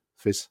challenge,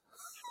 Fizz.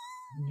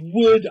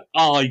 Would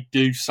I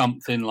do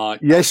something like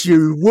that? Yes,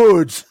 you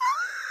would.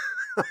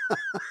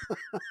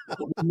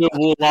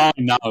 Well, I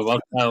know, I'll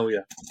tell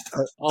you.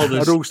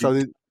 And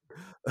also,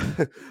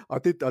 I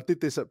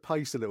did this at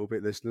pace a little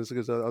bit, listeners,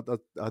 because I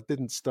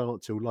didn't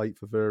start till late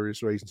for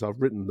various reasons.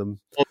 I've written them.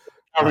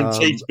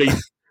 Guaranteed to be.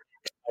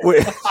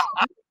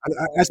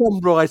 As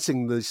I'm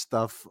writing this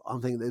stuff, I'm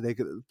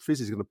thinking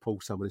Fizz is going to pull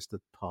some of this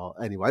apart.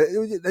 Anyway,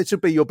 it should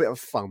be your bit of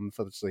fun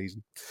for the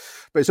season,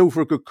 but it's all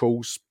for a good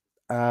cause.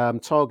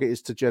 Target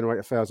is to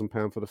generate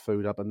 £1,000 for the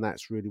food hub, and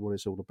that's really what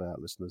it's all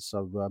about, listeners.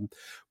 So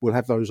we'll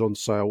have those on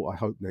sale, I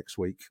hope, next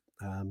week.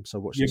 So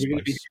watch this. We're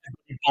going to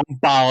be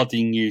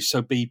bombarding you,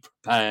 so be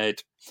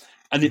prepared.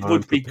 And it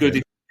would be good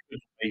if you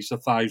could raise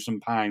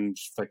 £1,000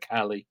 for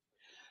Kelly.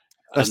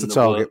 That's the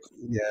target.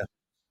 Yeah.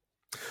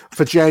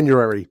 For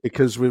January,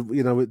 because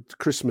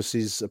Christmas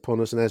is upon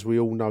us, and as we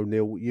all know,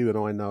 Neil, you and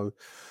I know,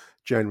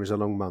 January is a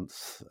long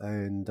month,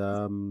 and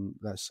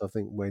that's, I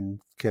think,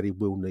 when Kelly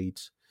will need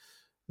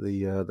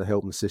the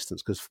help and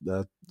assistance, because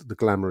the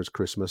glamour is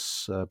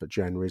Christmas, but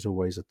January is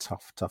always a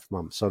tough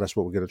month. So that's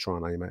what we're going to try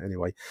and aim at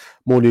anyway.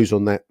 More news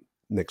on that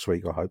next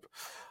week, I hope.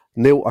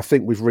 Neil, I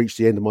think we've reached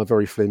the end of my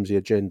very flimsy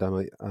agenda,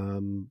 mate.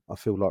 I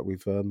feel like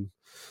we've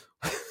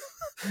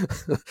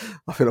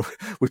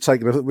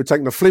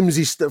taken a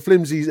flimsy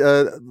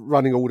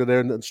running order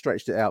there and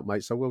stretched it out,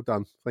 mate. So well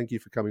done. Thank you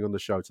for coming on the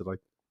show today.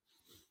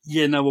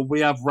 Yeah, no, well,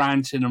 we have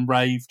ranted and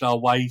raved our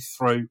way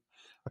through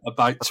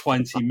about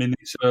 20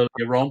 minutes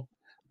earlier on.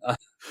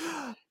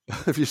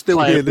 If you're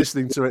still here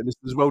listening to it,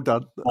 listeners, well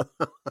done.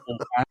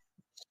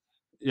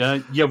 Yeah,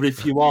 but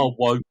if you are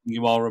woke and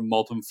you are a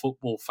modern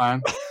football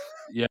fan,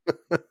 yeah,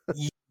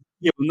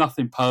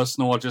 nothing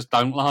personal. I just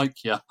don't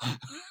like you.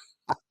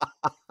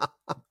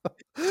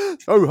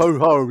 Ho, ho,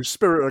 ho,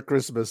 spirit of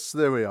Christmas.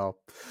 There we are.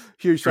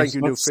 Huge thank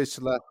you, Neil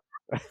Fischler.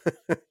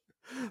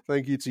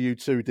 Thank you to you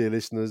too, dear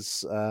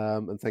listeners,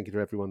 and thank you to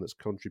everyone that's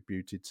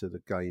contributed to the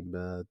game.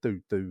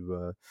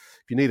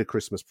 If you need a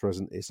Christmas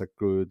present, it's a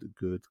good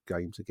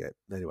game to get.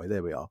 Anyway,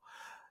 there we are.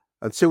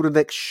 Until the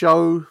next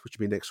show, which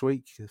will be next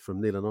week,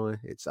 from Neil and I,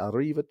 it's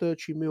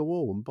Arrivederci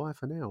Millwall, and bye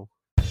for now.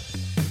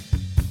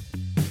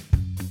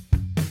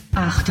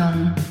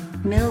 Achtung,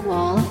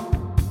 Millwall.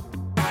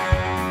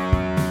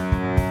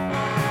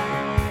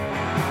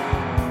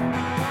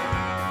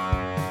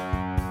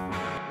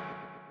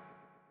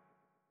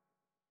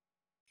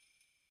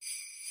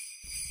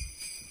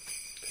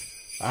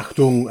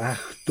 Achtung,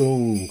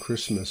 Achtung,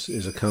 Christmas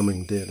is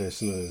a-coming, dear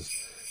listeners.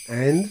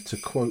 And, to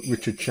quote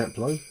Richard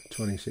Chaplow,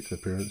 26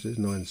 appearances,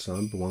 9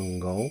 subs, 1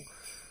 goal,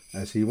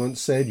 as he once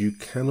said, you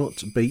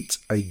cannot beat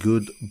a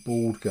good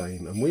board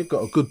game. And we've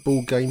got a good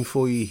board game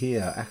for you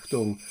here.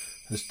 Achtung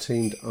has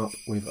teamed up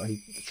with a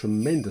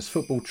tremendous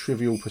football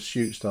trivial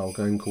pursuit style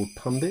game called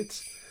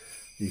Pundit.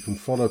 You can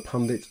follow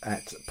Pundit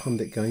at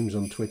Pundit Games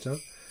on Twitter.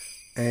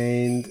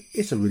 And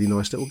it's a really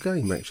nice little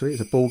game, actually.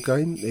 It's a board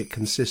game. It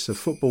consists of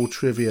football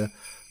trivia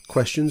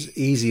questions,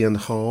 easy and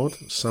hard.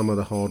 Some of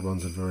the hard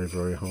ones are very,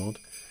 very hard.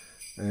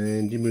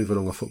 And you move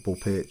along a football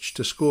pitch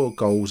to score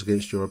goals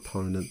against your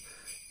opponent.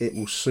 It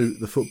will suit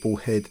the football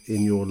head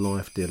in your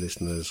life, dear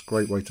listeners.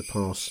 Great way to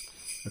pass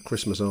a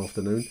Christmas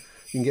afternoon.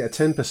 You can get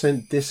a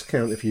 10%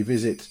 discount if you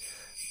visit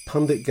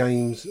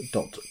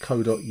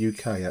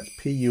punditgames.co.uk. That's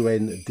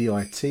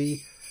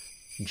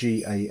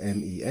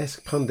PUNDITGAMES,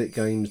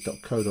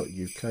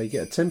 punditgames.co.uk.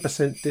 Get a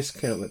 10%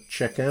 discount at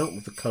checkout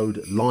with the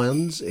code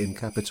LIONS in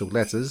capital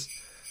letters.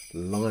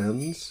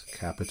 LIONS,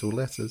 capital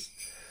letters.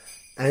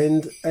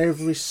 And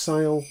every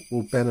sale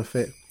will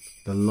benefit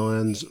the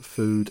Lions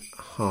Food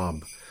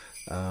Hub.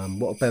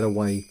 What a better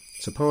way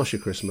to pass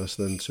your Christmas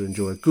than to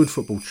enjoy a good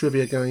football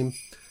trivia game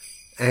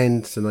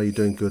and to know you're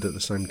doing good at the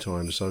same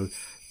time. So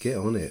get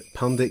on it.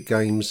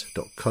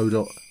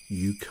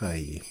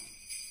 punditgames.co.uk.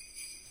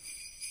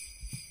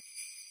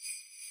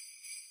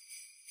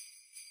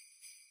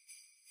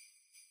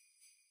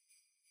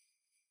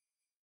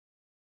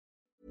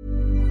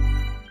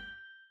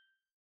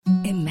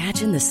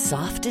 Imagine the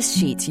softest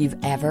sheets you've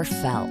ever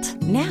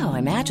felt. Now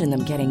imagine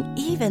them getting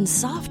even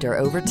softer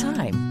over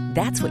time.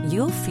 That's what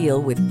you'll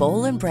feel with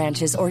Boll &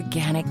 Branch's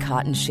organic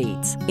cotton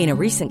sheets. In a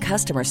recent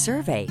customer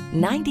survey,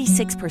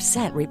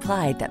 96%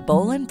 replied that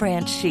Boll &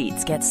 Branch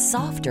sheets get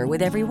softer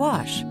with every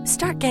wash.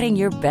 Start getting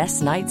your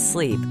best night's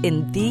sleep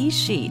in these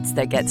sheets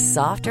that get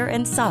softer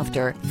and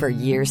softer for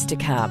years to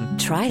come.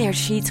 Try their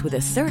sheets with a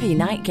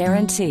 30-night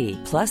guarantee.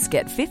 Plus,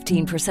 get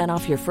 15%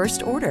 off your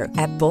first order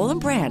at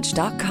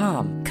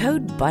bollandbranch.com.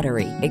 Code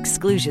BUTTERY.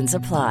 Exclusions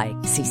apply.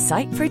 See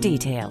site for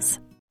details.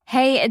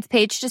 Hey, it's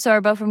Paige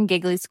DeSorbo from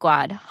Giggly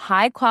Squad.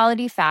 High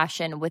quality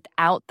fashion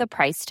without the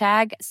price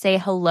tag. Say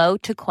hello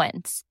to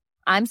Quince.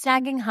 I'm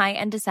snagging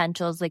high-end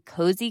essentials like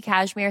cozy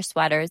cashmere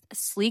sweaters,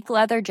 sleek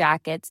leather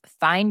jackets,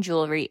 fine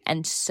jewelry,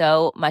 and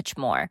so much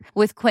more.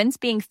 With Quince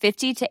being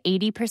 50 to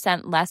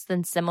 80% less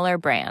than similar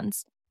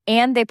brands.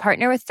 And they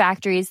partner with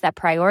factories that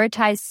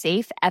prioritize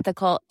safe,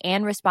 ethical,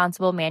 and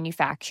responsible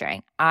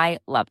manufacturing. I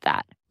love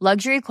that.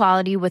 Luxury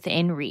quality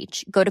within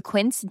reach. Go to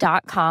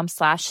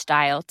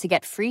quince.com/style to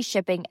get free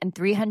shipping and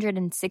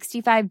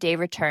 365-day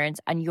returns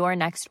on your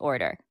next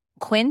order.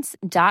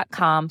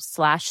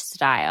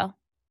 Quince.com/style.